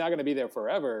 He's not going to be there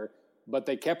forever, but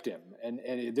they kept him.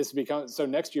 And this becomes, so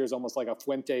next year is almost like a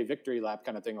Fuente victory lap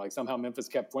kind of thing. Like somehow Memphis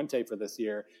kept Fuente for this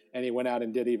year, and he went out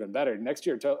and did even better. Next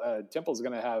year, Temple's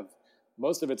going to have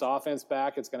most of its offense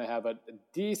back. It's going to have a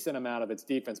decent amount of its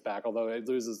defense back, although it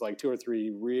loses like 2 or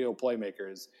 3 real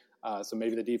playmakers. So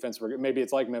maybe the defense, maybe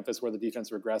it's like Memphis where the defense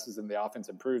regresses and the offense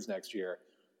improves next year.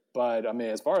 But I mean,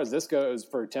 as far as this goes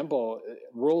for Temple,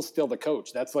 Rule's still the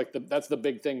coach. That's the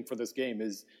big thing for this game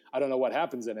is I don't know what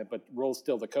happens in it, but Rule's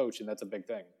still the coach, and that's a big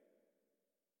thing.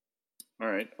 All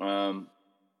right.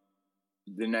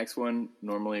 The next one,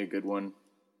 normally a good one.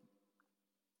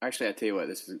 Actually, I tell you what,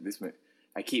 this.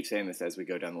 I keep saying this as we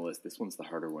go down the list. This one's the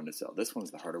harder one to sell.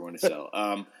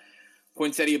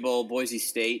 Poinsettia Bowl, Boise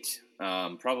State.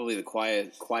 Probably the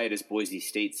quietest Boise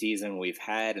State season we've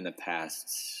had in the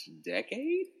past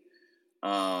decade,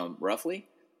 roughly.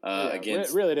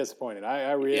 Really disappointed.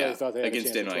 I really thought they had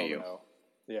against a chance NIU. At 12-0.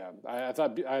 Yeah,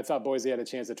 I thought Boise had a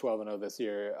chance at 12-0 this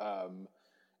year.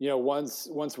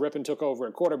 Once Rippon took over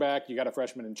at quarterback, you got a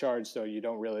freshman in charge, so you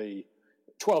don't really.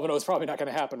 12-0 is probably not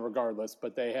going to happen regardless.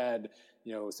 But they had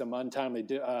some untimely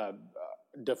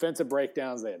defensive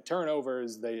breakdowns. They had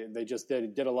turnovers. They just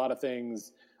did a lot of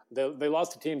things. They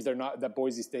lost to teams that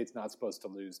Boise State's not supposed to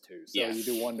lose to. So You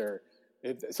do wonder.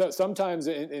 So sometimes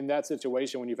in that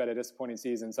situation, when you've had a disappointing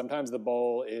season, sometimes the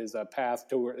bowl is a path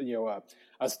to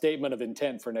a statement of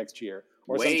intent for next year.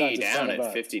 Or way sometimes down at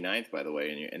 59th, by the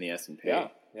way, in the S&P.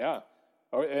 Yeah.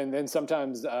 And then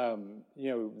sometimes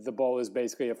the bowl is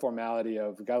basically a formality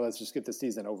of let's just get the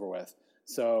season over with.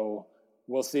 So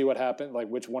we'll see what happens. Like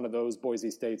which one of those Boise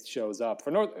States shows up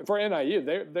for NIU.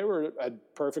 They were a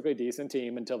perfectly decent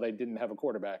team until they didn't have a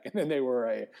quarterback, and then they were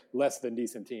a less than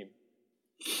decent team.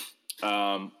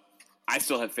 I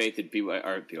still have faith that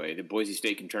Boise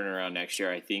State can turn it around next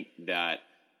year. I think that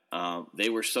They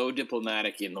were so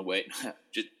diplomatic in the way,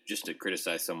 just to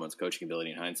criticize someone's coaching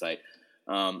ability in hindsight.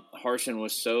 Harsin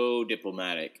was so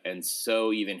diplomatic and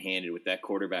so even-handed with that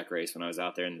quarterback race when I was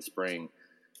out there in the spring.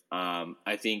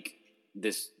 I think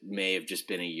this may have just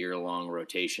been a year-long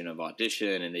rotation of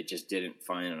audition, and they just didn't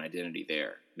find an identity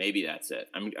there. Maybe that's it.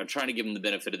 I'm trying to give them the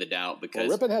benefit of the doubt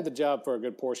because Rypien had the job for a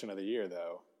good portion of the year,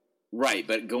 though. Right,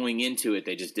 but going into it,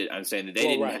 they just did. I'm saying that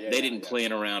they didn't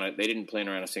plan around it. They didn't plan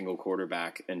around a single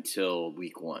quarterback until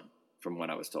week 1, from what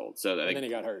I was told. So and then he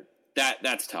got hurt.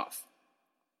 That's tough.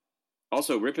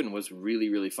 Also, Rypien was really,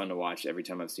 really fun to watch every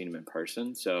time I've seen him in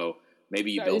person. So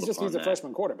maybe you build upon that. He's a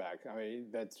freshman quarterback. I mean,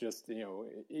 that's just,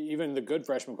 even the good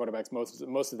freshman quarterbacks,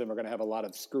 most of them are going to have a lot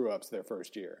of screw ups their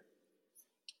first year.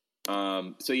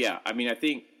 So yeah, I mean, I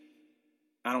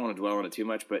don't want to dwell on it too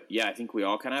much, but yeah, I think we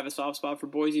all kind of have a soft spot for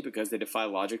Boise because they defy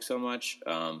logic so much.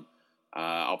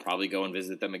 I'll probably go and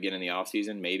visit them again in the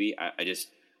offseason, maybe. I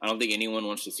don't think anyone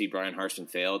wants to see Brian Harsin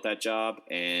fail at that job,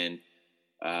 and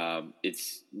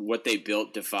it's what they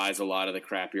built defies a lot of the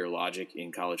crappier logic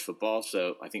in college football,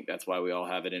 so I think that's why we all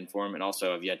have it in for him. And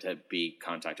also, I've yet to be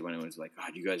contacted when anyone's like,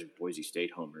 God, you guys are Boise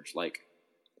State homers. Like,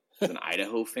 does an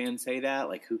Idaho fan say that?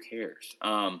 Like, who cares?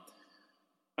 All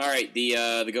right, the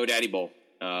GoDaddy Bowl.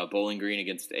 Bowling Green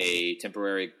against a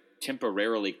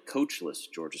temporarily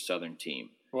coachless Georgia Southern team.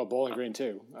 Well, Bowling Green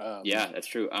too. Yeah, that's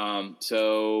true. I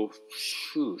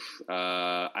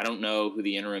don't know who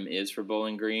the interim is for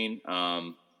Bowling Green.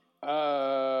 I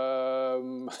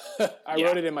wrote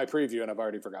it in my preview and I've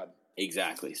already forgotten.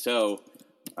 Exactly. So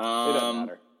it doesn't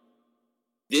matter.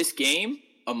 This game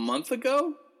a month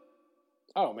ago.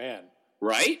 Oh man!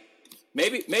 Right?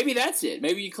 Maybe that's it.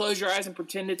 Maybe you close your eyes and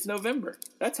pretend it's November.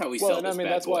 That's how we sell this.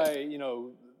 That's why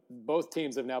both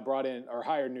teams have now brought in or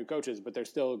hired new coaches, but they're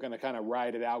still going to kind of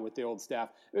ride it out with the old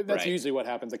staff. That's usually what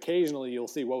happens. Occasionally, you'll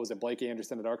see Blake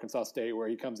Anderson at Arkansas State, where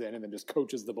he comes in and then just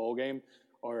coaches the bowl game,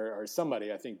 or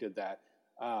somebody I think did that.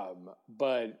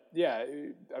 But yeah,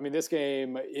 I mean, this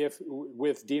game,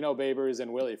 with Dino Babers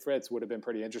and Willie Fritz, would have been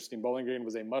pretty interesting. Bowling Green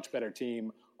was a much better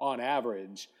team on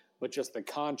average. But just the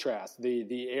contrast,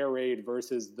 the air raid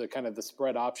versus the kind of the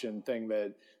spread option thing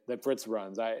that Fritz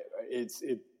runs,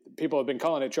 people have been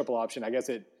calling it triple option. I guess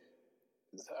it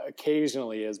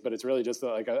occasionally is, but it's really just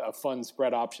like a fun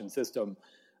spread option system.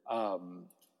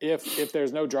 If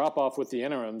there's no drop off with the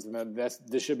interims, then this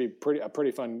should be a pretty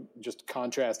fun just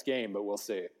contrast game. But we'll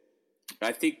see.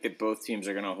 I think that both teams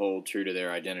are going to hold true to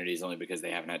their identities only because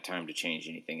they haven't had time to change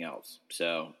anything else.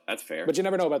 So that's fair. But you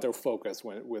never know about their focus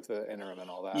with the interim and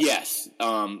all that. Yes.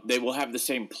 They will have the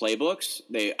same playbooks.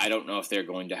 I don't know if they're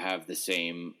going to have the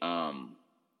same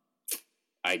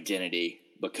identity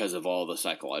because of all the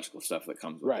psychological stuff that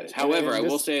comes with it. However, I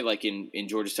will say, like in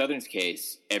Georgia Southern's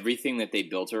case, everything that they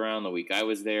built around the week I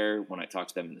was there, when I talked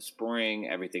to them in the spring,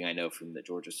 everything I know from the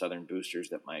Georgia Southern boosters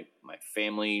that my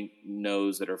family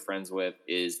knows that are friends with,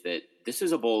 is that this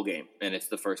is a bowl game, and it's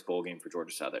the first bowl game for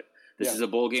Georgia Southern. This is a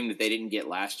bowl game that they didn't get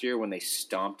last year when they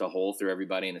stomped a hole through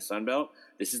everybody in the Sun Belt.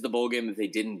 This is the bowl game that they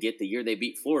didn't get the year they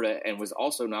beat Florida and was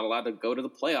also not allowed to go to the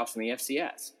playoffs in the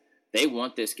FCS. They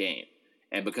want this game.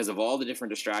 And because of all the different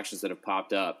distractions that have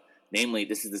popped up, namely,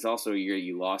 this is also a year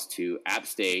you lost to App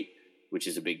State, which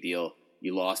is a big deal.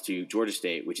 You lost to Georgia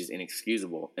State, which is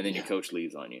inexcusable, and then your coach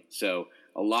leaves on you. So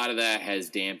a lot of that has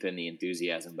dampened the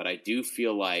enthusiasm. But I do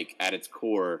feel like at its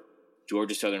core,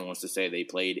 Georgia Southern wants to say they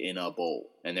played in a bowl,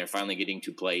 and they're finally getting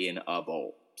to play in a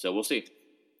bowl. So we'll see.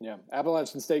 Yeah,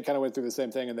 Appalachian State kind of went through the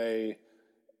same thing, and they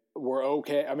were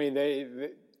okay. I mean, they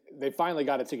finally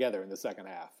got it together in the second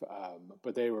half,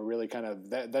 but they were really kind of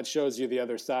that shows you the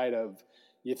other side of,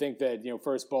 you think that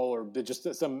first bowl or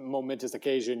just some momentous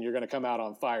occasion you're going to come out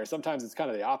on fire. Sometimes it's kind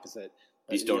of the opposite.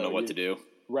 You just don't know what to do.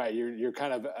 Right, you're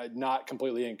kind of not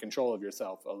completely in control of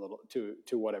yourself a little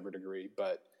to whatever degree.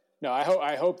 But no,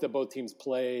 I hope that both teams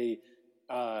play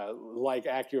like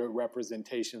accurate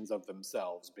representations of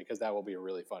themselves, because that will be a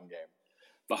really fun game.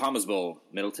 Bahamas Bowl,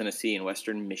 Middle Tennessee and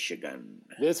Western Michigan.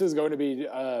 This is going to be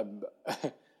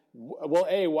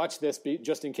watch this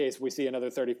just in case we see another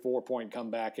 34-point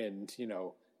comeback and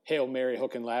Hail Mary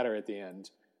hook and ladder at the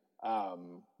end.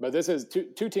 But this is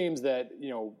two teams that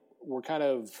were kind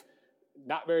of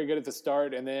not very good at the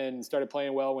start and then started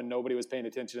playing well when nobody was paying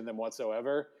attention to them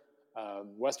whatsoever.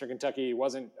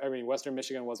 Western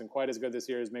Michigan wasn't quite as good this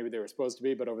year as maybe they were supposed to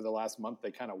be, but over the last month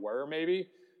they kind of were maybe.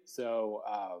 So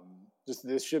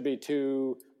this should be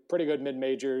two pretty good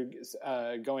mid-majors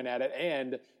going at it,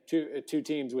 and two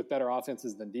teams with better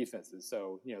offenses than defenses.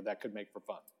 So that could make for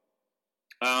fun.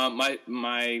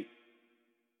 My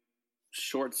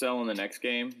short sell in the next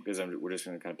game, because we're just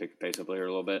going to kind of pick the pace up here a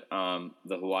little bit.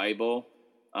 The Hawaii Bowl,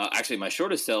 Actually, my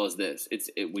shortest sell is this.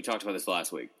 We talked about this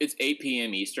last week. It's 8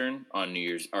 p.m. Eastern on New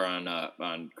Year's or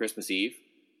on Christmas Eve.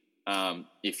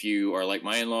 If you are like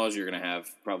my in-laws, you're going to have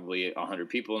probably 100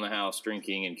 people in the house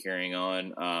drinking and carrying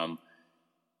on.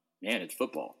 Man, it's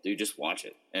football. Dude, just watch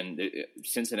it. And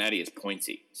Cincinnati is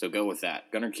pointsy, so go with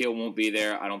that. Gunnar Kiel won't be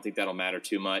there. I don't think that'll matter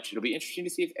too much. It'll be interesting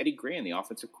to see if Eddie Gran, the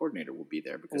offensive coordinator, will be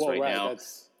there because now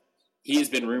he has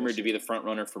been rumored to be the front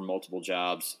runner for multiple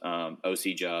jobs,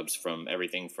 OC jobs, from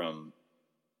everything from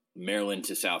Maryland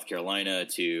to South Carolina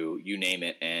to you name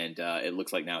it. And it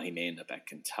looks like now he may end up at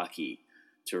Kentucky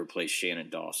to replace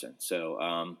Shannon Dawson.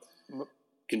 So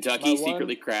Kentucky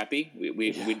secretly crappy.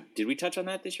 Did we touch on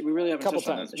that this year? We really haven't touched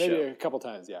on that this maybe show. A couple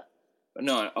times, yeah. But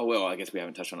no, I guess we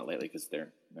haven't touched on it lately because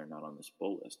they're not on this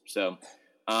bowl list. So,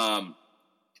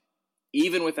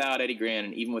 even without Eddie Gran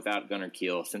and even without Gunnar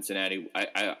Kiel, Cincinnati,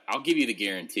 I'll give you the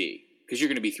guarantee because you're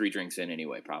going to be 3 drinks in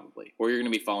anyway, probably, or you're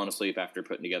going to be falling asleep after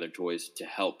putting together toys to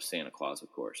help Santa Claus, of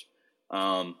course.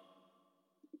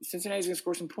 Cincinnati's going to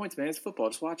score some points, man. It's football.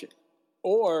 Just watch it.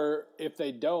 Or if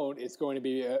they don't, it's going to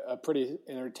be a pretty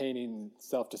entertaining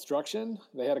self-destruction.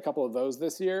 They had a couple of those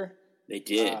this year. They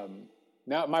did.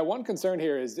 Now, my one concern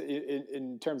here is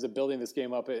in terms of building this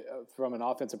game up from an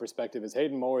offensive perspective is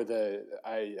Hayden Moore,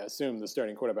 I assume the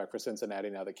starting quarterback for Cincinnati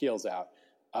now that Keel's out.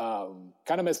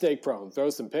 Kind of mistake prone,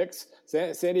 throws some picks.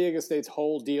 San Diego State's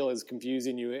whole deal is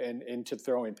confusing you into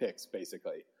throwing picks,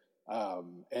 basically.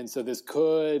 And so this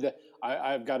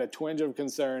I've got a twinge of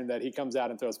concern that he comes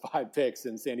out and throws 5 picks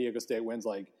and San Diego State wins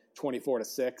like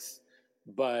 24-6.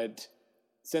 But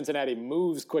Cincinnati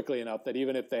moves quickly enough that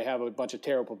even if they have a bunch of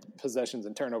terrible possessions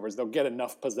and turnovers, they'll get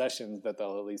enough possessions that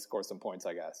they'll at least score some points,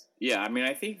 I guess. Yeah, I mean,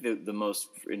 I think the most,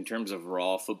 in terms of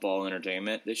raw football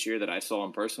entertainment this year that I saw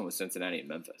in person was Cincinnati and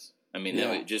Memphis. I mean, they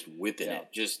were just whipping it,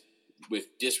 just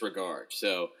with disregard.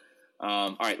 So,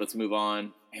 all right, let's move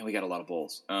on. Man, we got a lot of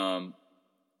bowls.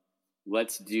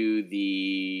 Let's do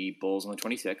the bowls on the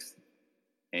 26th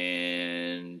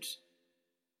and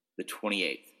the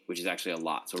 28th, which is actually a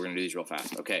lot. So we're going to do these real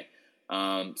fast. Okay.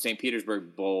 St.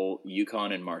 Petersburg Bowl,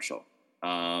 UConn and Marshall.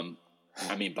 I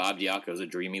mean, Bob Diaco's a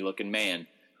dreamy looking man.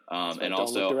 And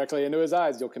don't look directly into his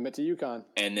eyes. You'll commit to UConn.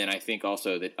 And then I think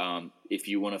also that if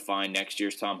you want to find next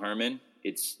year's Tom Herman,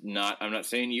 I'm not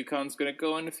saying UConn's going to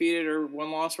go undefeated or one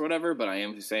loss or whatever, but I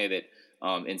am to say that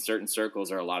in certain circles,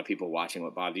 there are a lot of people watching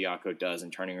what Bob Diaco does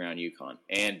and turning around UConn.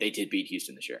 And they did beat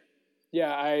Houston this year.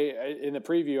 Yeah, in the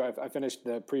preview, I finished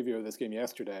the preview of this game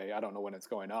yesterday. I don't know when it's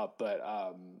going up, but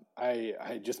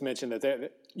I just mentioned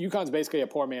that UConn's basically a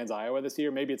poor man's Iowa this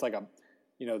year. Maybe it's like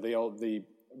the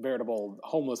veritable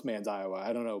homeless man's Iowa.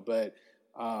 I don't know, but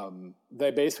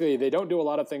they don't do a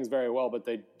lot of things very well, but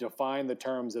they define the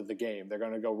terms of the game. They're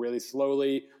going to go really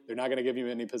slowly. They're not going to give you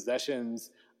any possessions.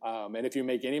 And if you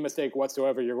make any mistake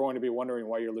whatsoever, you're going to be wondering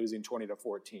why you're losing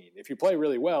 20-14. If you play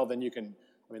really well, then you can.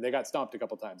 I mean, they got stomped a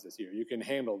couple times this year. You can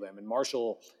handle them. And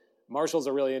Marshall's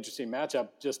a really interesting matchup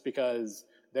just because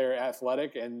they're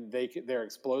athletic and they're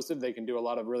explosive. They can do a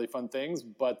lot of really fun things,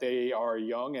 but they are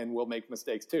young and will make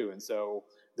mistakes too. And so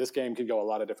this game could go a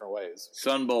lot of different ways.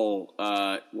 Sun Bowl.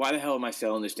 Why the hell am I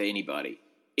selling this to anybody?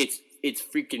 It's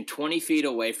freaking 20 feet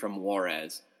away from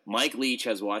Juarez. Mike Leach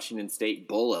has Washington State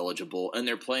bowl eligible, and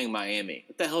they're playing Miami.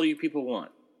 What the hell do you people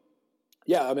want?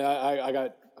 Yeah, I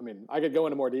mean, I could go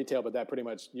into more detail, but that pretty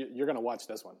much you're going to watch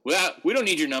this one. Well, we don't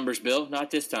need your numbers, Bill.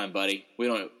 Not this time, buddy. We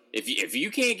don't. If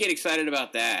you can't get excited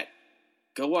about that,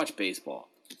 go watch baseball.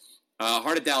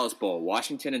 Heart of Dallas Bowl,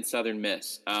 Washington and Southern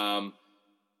Miss.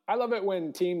 I love it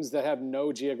when teams that have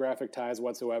no geographic ties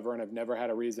whatsoever and have never had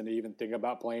a reason to even think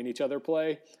about playing each other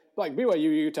play. Like BYU,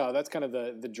 Utah, that's kind of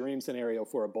the dream scenario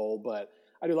for a bowl, but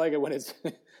I do like it when it's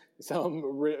some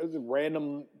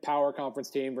random power conference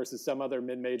team versus some other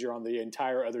mid-major on the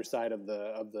entire other side of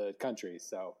the country.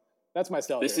 So that's my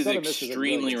style. This is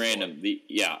extremely random.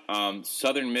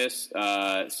 Southern Miss,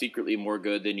 secretly more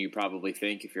good than you probably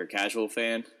think if you're a casual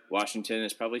fan. Washington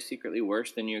is probably secretly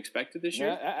worse than you expected this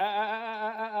year.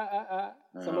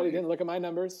 Somebody didn't look at my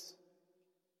numbers.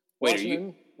 Wait, are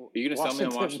you going to sell me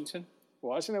on Washington?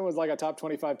 Washington was like a top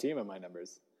 25 team in my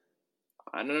numbers.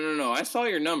 No. I saw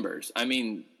your numbers. I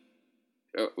mean,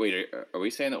 wait, are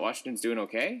we saying that Washington's doing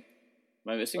okay?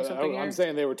 Am I missing something here? I'm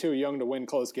saying they were too young to win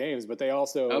close games, but they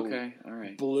also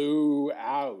blew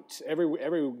out.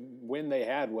 Every win they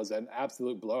had was an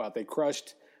absolute blowout. They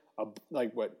crushed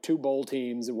two bowl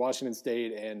teams, Washington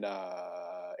State and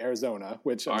Arizona,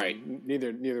 which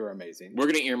neither are amazing. We're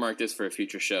going to earmark this for a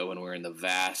future show when we're in the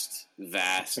vast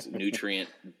nutrient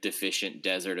deficient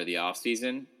desert of the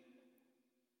offseason.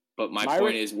 But my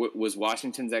point is, was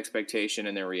Washington's expectation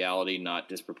and their reality not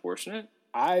disproportionate?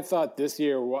 I thought this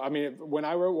year, I mean, when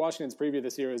I wrote Washington's preview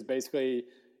this year, it was basically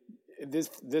this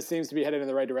seems to be headed in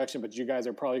the right direction, but you guys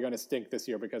are probably going to stink this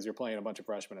year because you're playing a bunch of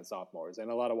freshmen and sophomores. And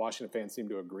a lot of Washington fans seem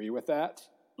to agree with that.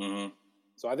 Mm-hmm.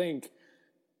 So I think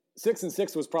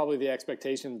 6-6 was probably the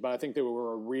expectation, but I think they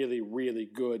were a really, really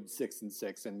good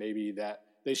 6-6, and maybe that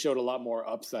they showed a lot more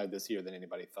upside this year than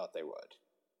anybody thought they would.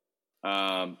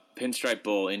 Pinstripe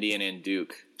Bowl, Indiana and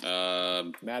Duke.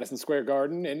 Madison Square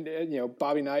Garden, and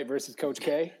Bobby Knight versus Coach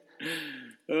K.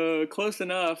 Close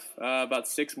enough. About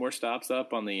 6 more stops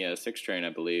up on the 6 train, I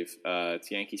believe.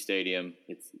 It's Yankee Stadium.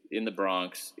 It's in the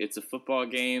Bronx. It's a football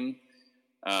game.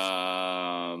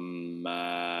 I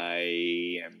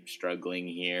am struggling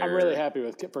here. I'm really happy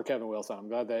for Kevin Wilson. I'm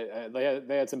glad they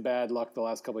had some bad luck the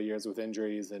last couple of years with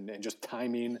injuries and just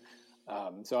timing.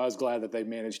 So I was glad that they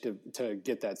managed to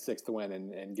get that 6th win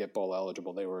and get bowl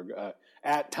eligible. They were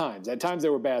at times they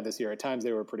were bad this year. At times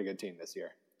they were a pretty good team this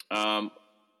year.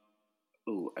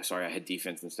 Sorry, I had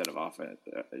defense instead of offense.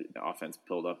 Offense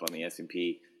pulled up on the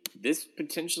S&P. This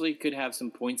potentially could have some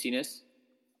pointsiness.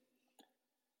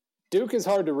 Duke is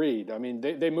hard to read. I mean,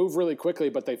 they move really quickly,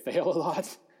 but they fail a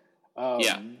lot.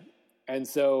 And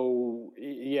so,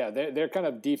 they're kind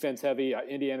of defense heavy.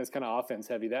 Indiana's kind of offense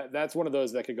heavy. That's one of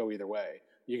those that could go either way.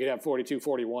 You could have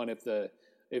 42-41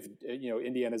 if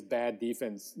Indiana's bad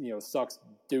defense sucks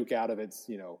Duke out of its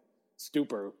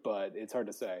stupor, but it's hard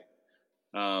to say.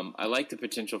 I like the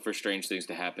potential for strange things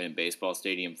to happen in baseball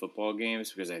stadium football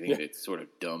games because I think it's sort of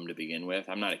dumb to begin with.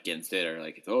 I'm not against it or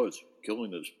like it's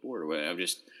killing the sport or whatever.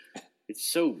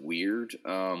 It's so weird.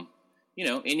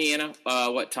 Indiana,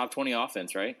 top 20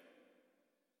 offense, right?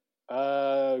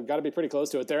 Got to be pretty close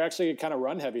to it. They're actually kind of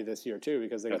run heavy this year too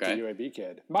because they got the UAB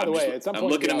kid. By the way, at some point,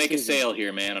 I'm looking to make a sale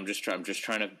here, man. I'm just trying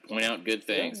to point out good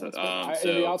things. In the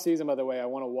offseason, by the way, I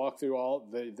want to walk through all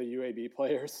the UAB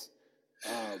players,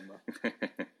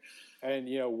 and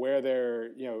where their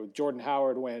Jordan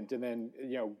Howard went, and then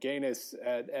Gaines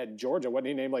at Georgia. Wasn't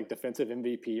he named like defensive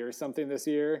MVP or something this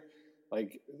year?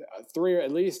 Like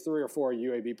at least 3 or 4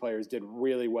 UAB players did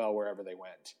really well wherever they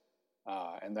went,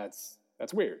 and that's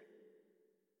weird.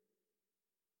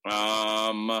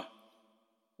 We're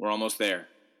almost there.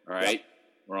 All right. Yep.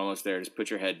 We're almost there. Just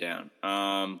put your head down.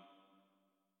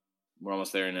 We're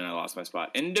almost there, and then I lost my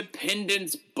spot.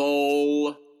 Independence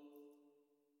Bowl.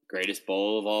 Greatest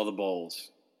bowl of all the bowls.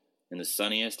 In the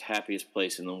sunniest, happiest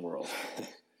place in the world.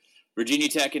 Virginia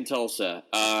Tech and Tulsa.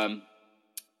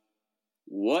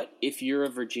 What, if you're a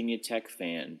Virginia Tech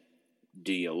fan,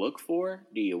 do you look for?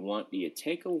 Do you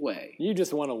take away? You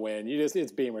just want to win.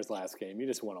 It's Beamer's last game. You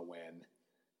just want to win.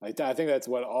 I think that's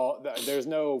there's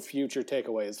no future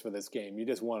takeaways for this game. You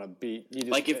just want to beat.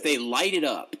 If they light it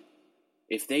up,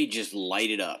 if they just light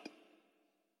it up,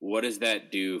 what does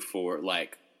that do for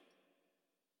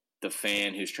the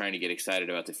fan who's trying to get excited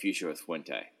about the future with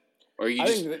Fuente? Or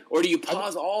do you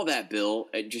pause all that, Bill,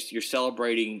 and just you're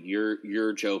celebrating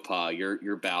your Joe Pa,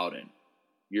 your Bowden,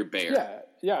 your Bear?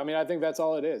 Yeah. I mean, I think that's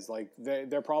all it is. Like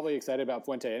they're probably excited about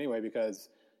Fuente anyway because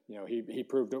he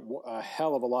proved a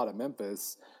hell of a lot at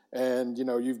Memphis, and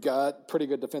you've got pretty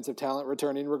good defensive talent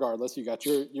returning regardless. You got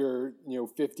your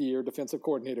 50-year defensive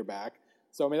coordinator back.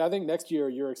 So I mean, I think next year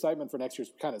your excitement for next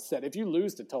year's kind of set. If you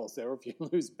lose to Tulsa or if you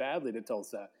lose badly to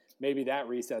Tulsa, maybe that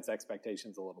resets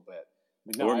expectations a little bit.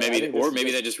 Or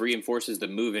maybe that just reinforces the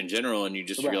move in general, and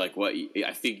you're like, what?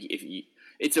 I think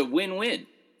it's a win-win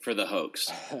for the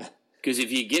Hokies. Because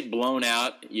if you get blown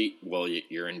out,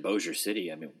 you're in Bossier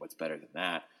City. I mean, what's better than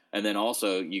that? And then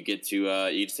also you get to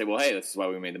you say, well, hey, this is why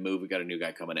we made the move. We got a new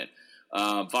guy coming in.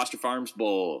 Foster Farms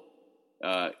Bowl,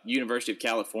 University of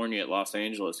California at Los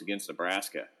Angeles against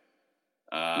Nebraska.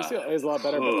 UCLA is a lot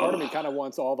better, but part of me kind of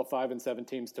wants all the 5 and 7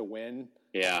 teams to win.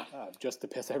 Yeah, just to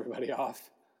piss everybody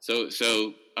off. So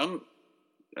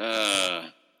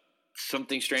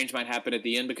something strange might happen at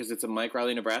the end because it's a Mike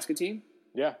Riley Nebraska team.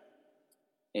 Yeah.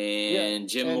 And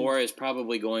Jim Mora is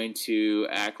probably going to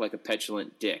act like a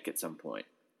petulant dick at some point.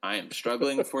 I am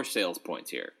struggling for sales points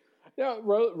here. Yeah,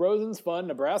 Rosen's fun.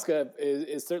 Nebraska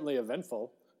is certainly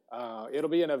eventful. It'll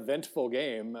be an eventful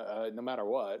game no matter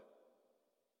what.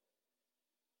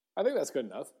 I think that's good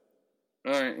enough.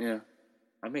 All right, yeah.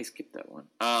 I may skip that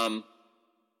one.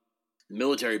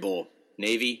 Military Bowl,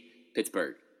 Navy,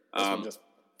 Pittsburgh. This one just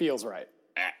feels right.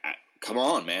 Come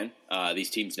on, man.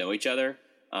 These teams know each other.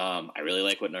 I really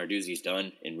like what Narduzzi's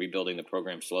done in rebuilding the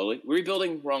program slowly.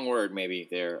 Rebuilding, wrong word maybe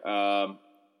there.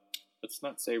 Let's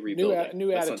not say rebuilding.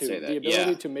 New attitude, the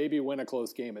ability to maybe win a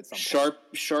close game at some point.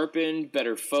 Sharpened,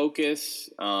 better focus,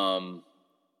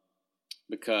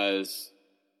 because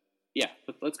Yeah,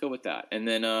 let's go with that. And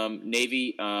then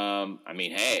Navy, I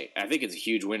mean, hey, I think it's a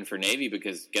huge win for Navy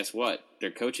because guess what?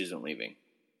 Their coach isn't leaving.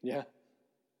 Yeah.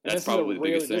 That's probably the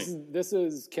biggest thing. This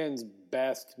is Ken's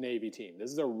best Navy team.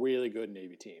 This is a really good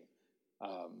Navy team.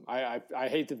 I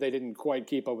hate that they didn't quite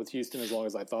keep up with Houston as long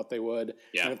as I thought they would.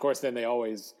 Yeah. And of course, then they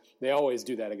always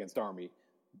do that against Army.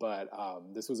 But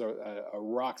this was a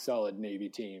rock solid Navy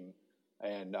team,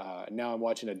 and now I'm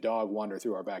watching a dog wander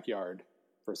through our backyard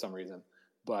for some reason.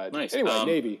 But nice. Anyway,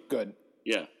 Navy, good.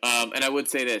 Yeah, and I would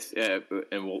say this,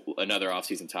 and another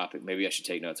offseason topic. Maybe I should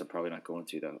take notes. I'm probably not going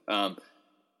to, though.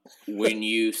 When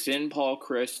you send Paul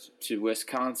Chryst to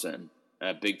Wisconsin,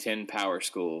 a Big Ten power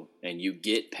school, and you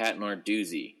get Pat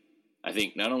Narduzzi, I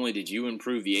think not only did you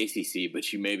improve the ACC,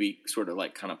 but you maybe sort of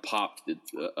like kind of popped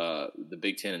the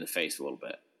Big Ten in the face a little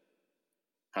bit.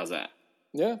 How's that?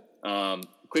 Yeah.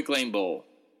 Quick Lane Bowl.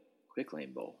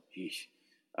 Yeesh.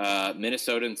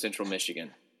 Minnesota and Central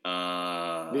Michigan.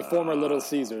 The former Little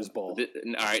Caesars Bowl.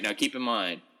 All right, now keep in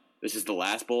mind, this is the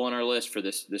last bowl on our list for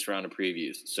this round of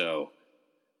previews. So,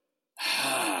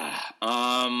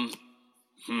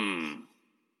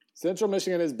 Central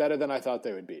Michigan is better than I thought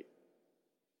they would be.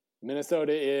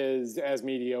 Minnesota is as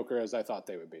mediocre as I thought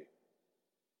they would be.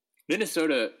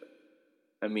 Minnesota,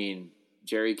 I mean,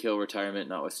 Jerry Kill retirement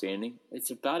notwithstanding, it's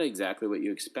about exactly what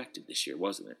you expected this year,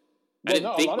 wasn't it? I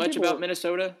didn't think much about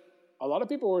Minnesota. A lot of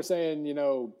people were saying,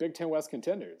 Big Ten West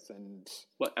contenders, and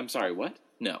what? I'm sorry, what?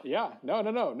 No. Yeah, no.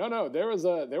 There was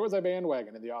a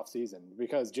bandwagon in the offseason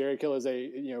because Jerry Kill is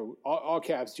all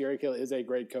caps. Jerry Kill is a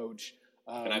great coach.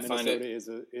 And I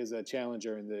Minnesota is a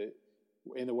challenger in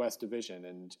the West Division.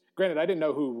 And granted, I didn't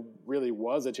know who really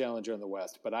was a challenger in the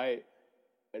West, but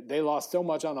they lost so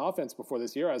much on offense before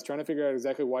this year. I was trying to figure out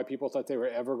exactly why people thought they were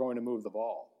ever going to move the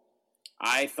ball.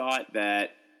 I thought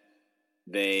that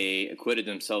they acquitted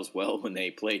themselves well when they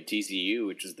played TCU,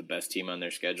 which is the best team on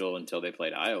their schedule until they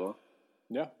played Iowa.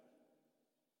 Yeah.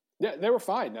 Yeah, they were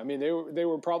fine. I mean, they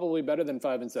were probably better than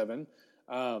 5-7,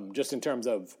 just in terms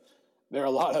of there are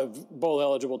a lot of bowl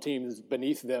eligible teams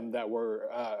beneath them that were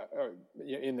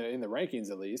in the rankings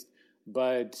at least.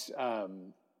 But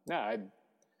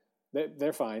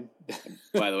they're fine.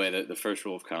 By the way, the first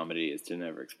rule of comedy is to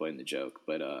never explain the joke.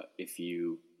 But if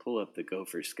you pull up the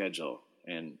Gophers schedule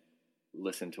and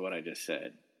listen to what I just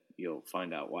said, you'll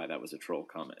find out why that was a troll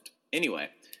comment. Anyway,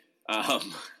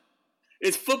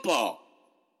 it's football.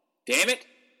 Damn it.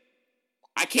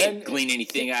 I can't glean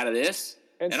anything out of this.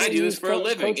 And I do this for a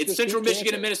living. It's Central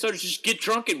Michigan and Minnesota. Just get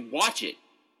drunk and watch it.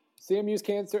 CMU's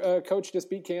coach just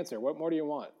beat cancer. What more do you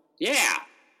want? Yeah.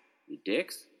 You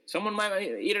dicks. Someone might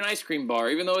eat an ice cream bar,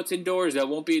 even though it's indoors. That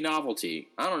won't be a novelty.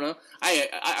 I don't know.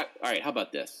 All right, how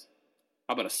about this?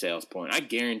 How about a sales point? I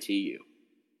guarantee you,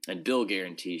 and Bill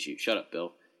guarantees you, shut up,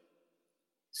 Bill,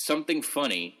 something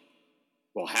funny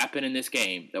will happen in this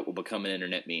game that will become an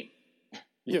internet meme.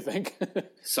 You think?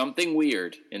 Something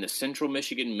weird in the Central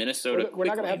Michigan, Minnesota. We're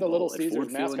not going to have the Little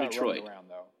Caesars mascot running around,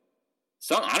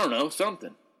 though. I don't know,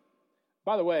 something.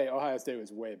 By the way, Ohio State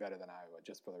was way better than Iowa,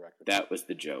 just for the record. That was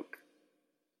the joke.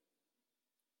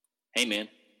 Hey, man,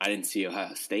 I didn't see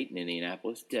Ohio State in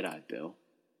Indianapolis, did I, Bill?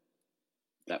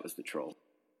 That was the troll.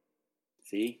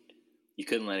 See? You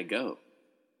couldn't let it go.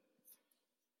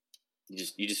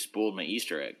 You just spoiled my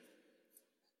Easter egg.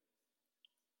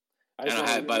 By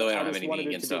the way, I don't have anything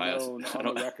against Ohio.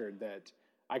 On the record that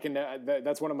I can.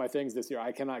 That's one of my things this year.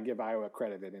 I cannot give Iowa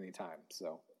credit at any time.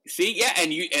 So see, yeah,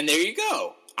 and there you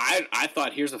go. I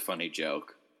thought here's a funny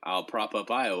joke. I'll prop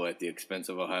up Iowa at the expense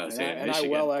of Ohio State and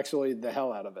Michigan. I will actually the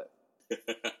hell out of it.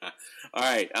 All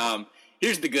right.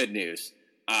 Here's the good news.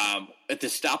 At the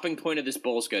stopping point of this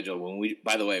bowl schedule,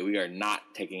 by the way, we are not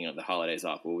taking the holidays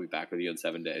off. We'll be back with you in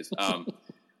 7 days.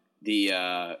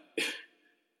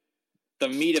 The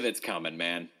meat of it's coming,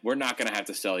 man. We're not going to have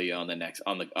to sell you on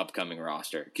the upcoming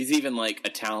roster because even like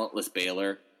a talentless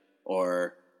Baylor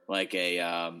or like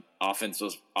a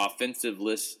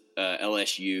offensiveless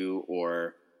LSU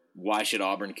or why should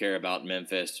Auburn care about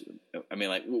Memphis? I mean,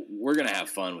 like we're going to have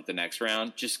fun with the next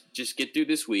round. Just get through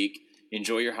this week.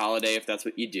 Enjoy your holiday if that's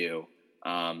what you do.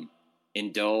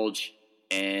 Indulge,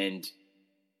 and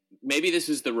maybe this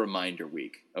is the reminder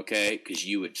week, okay? Because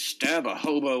you would stab a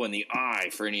hobo in the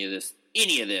eye for any of this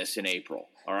in April,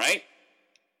 all right?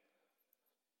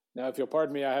 Now, if you'll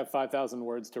pardon me, I have 5,000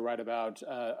 words to write about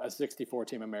a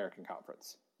 64-team American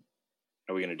Conference.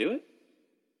 Are we going to do it?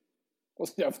 Well,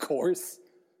 yeah, of course.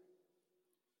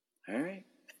 All right.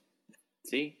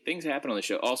 See, things happen on the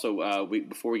show. Also,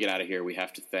 before we get out of here, we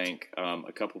have to thank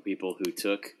a couple people who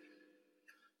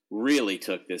really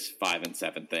took this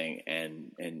 5-7 thing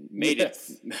and made it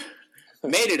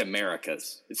made it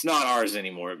America's. It's not ours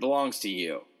anymore. It belongs to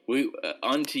you.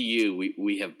 Unto you,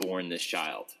 we have born this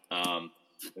child.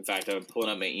 In fact, I'm pulling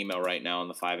up my email right now on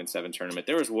the 5 and 7 tournament.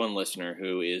 There was one listener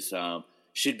who is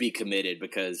should be committed,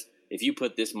 because if you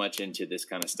put this much into this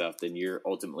kind of stuff, then you're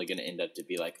ultimately going to end up to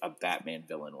be like a Batman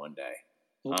villain one day.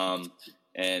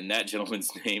 And that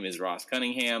gentleman's name is Ross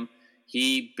Cunningham.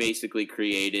 He basically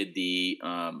created the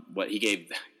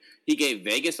he gave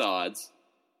Vegas odds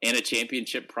and a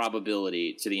championship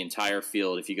probability to the entire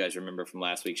field. If you guys remember from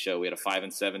last week's show, we had a 5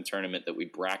 and 7 tournament that we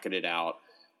bracketed out.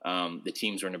 The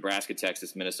teams were Nebraska,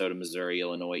 Texas, Minnesota, Missouri,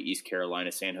 Illinois, East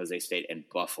Carolina, San Jose State, and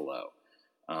Buffalo.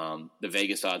 The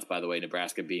Vegas odds, by the way,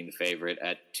 Nebraska being the favorite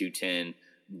at 210,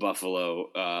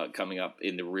 Buffalo coming up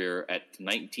in the rear at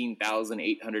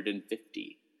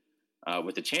 19,850,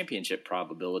 with a championship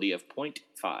probability of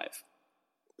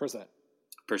 0.5%.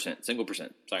 Single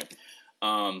percent. Sorry.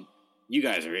 You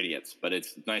guys are idiots, but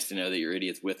it's nice to know that you're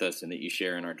idiots with us and that you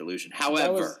share in our delusion.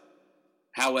 However,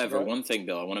 one thing,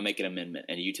 Bill, I want to make an amendment,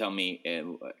 and you tell me,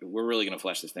 and we're really going to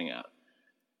flesh this thing out.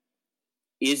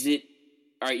 Is it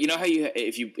all right? You know how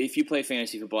if you play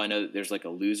fantasy football, I know that there's like a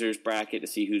losers bracket to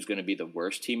see who's going to be the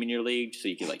worst team in your league, so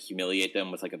you can like humiliate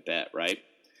them with like a bet, right?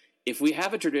 If we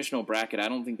have a traditional bracket, I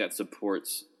don't think that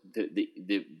supports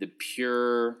the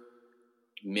pure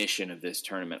mission of this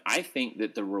tournament. I think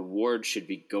that the reward should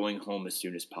be going home as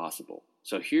soon as possible.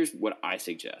 So here's what I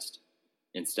suggest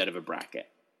instead of a bracket.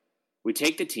 We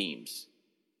take the teams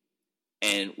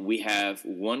and we have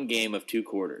one game of 2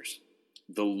 quarters.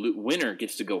 The winner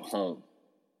gets to go home.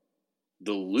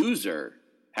 The loser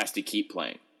has to keep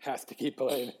playing.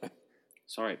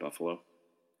 Sorry, Buffalo.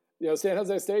 San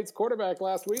Jose State's quarterback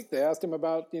last week, they asked him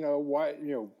about, why,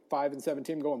 5 and 7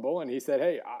 team going bowling. He said,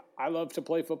 hey, I love to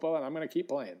play football and I'm going to keep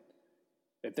playing.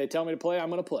 If they tell me to play,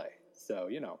 I'm going to play. So,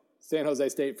 San Jose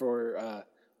State for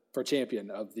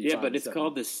champion of the. Yeah, but it's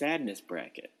called the sadness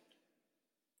bracket.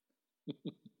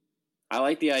 I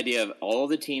like the idea of all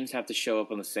the teams have to show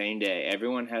up on the same day.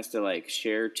 Everyone has to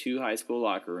share 2 high school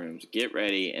locker rooms, get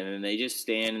ready, and then they just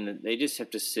stand and they just have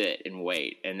to sit and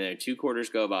wait. And then 2 quarters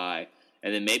go by.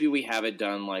 And then maybe we have it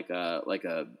done like a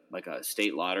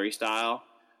state lottery style.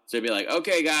 So it'd be like,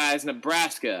 okay, guys,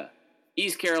 Nebraska,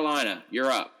 East Carolina, you're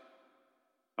up.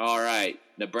 All right,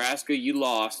 Nebraska, you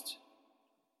lost.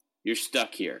 You're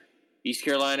stuck here. East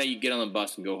Carolina, you get on the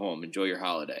bus and go home. Enjoy your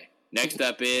holiday. Next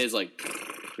up is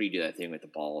you do that thing with the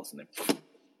balls, and then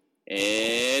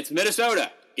it's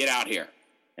Minnesota. Get out here.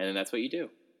 And then that's what you do.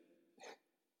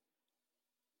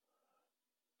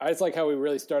 I just like how we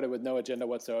really started with no agenda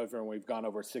whatsoever, and we've gone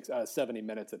over 70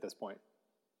 minutes at this point.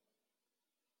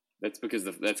 That's because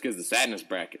the sadness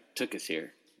bracket took us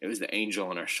here. It was the angel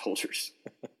on our shoulders.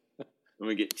 When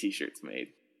we get T-shirts made,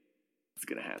 it's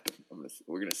gonna happen.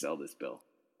 We're gonna sell this, Bill.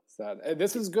 Sad.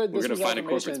 This is good. We're gonna find a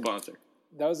corporate sponsor.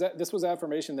 This was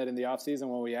affirmation that in the off season,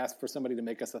 when we asked for somebody to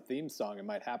make us a theme song, it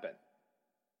might happen.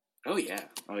 Oh yeah.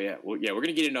 Well, yeah, we're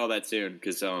gonna get into all that soon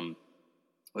because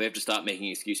we have to stop making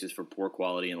excuses for poor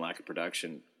quality and lack of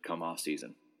production come off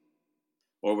season.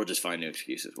 Or we'll just find new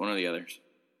excuses. One or the others.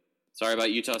 Sorry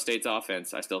about Utah State's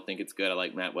offense. I still think it's good. I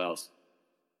like Matt Wells.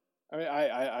 I mean,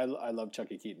 I love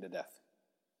Chucky Keaton to death.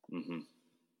 Mm-hmm.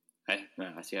 I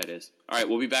see how it is. All right,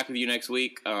 we'll be back with you next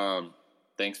week.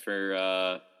 Thanks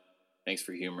for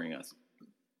humoring us.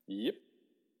 Yep.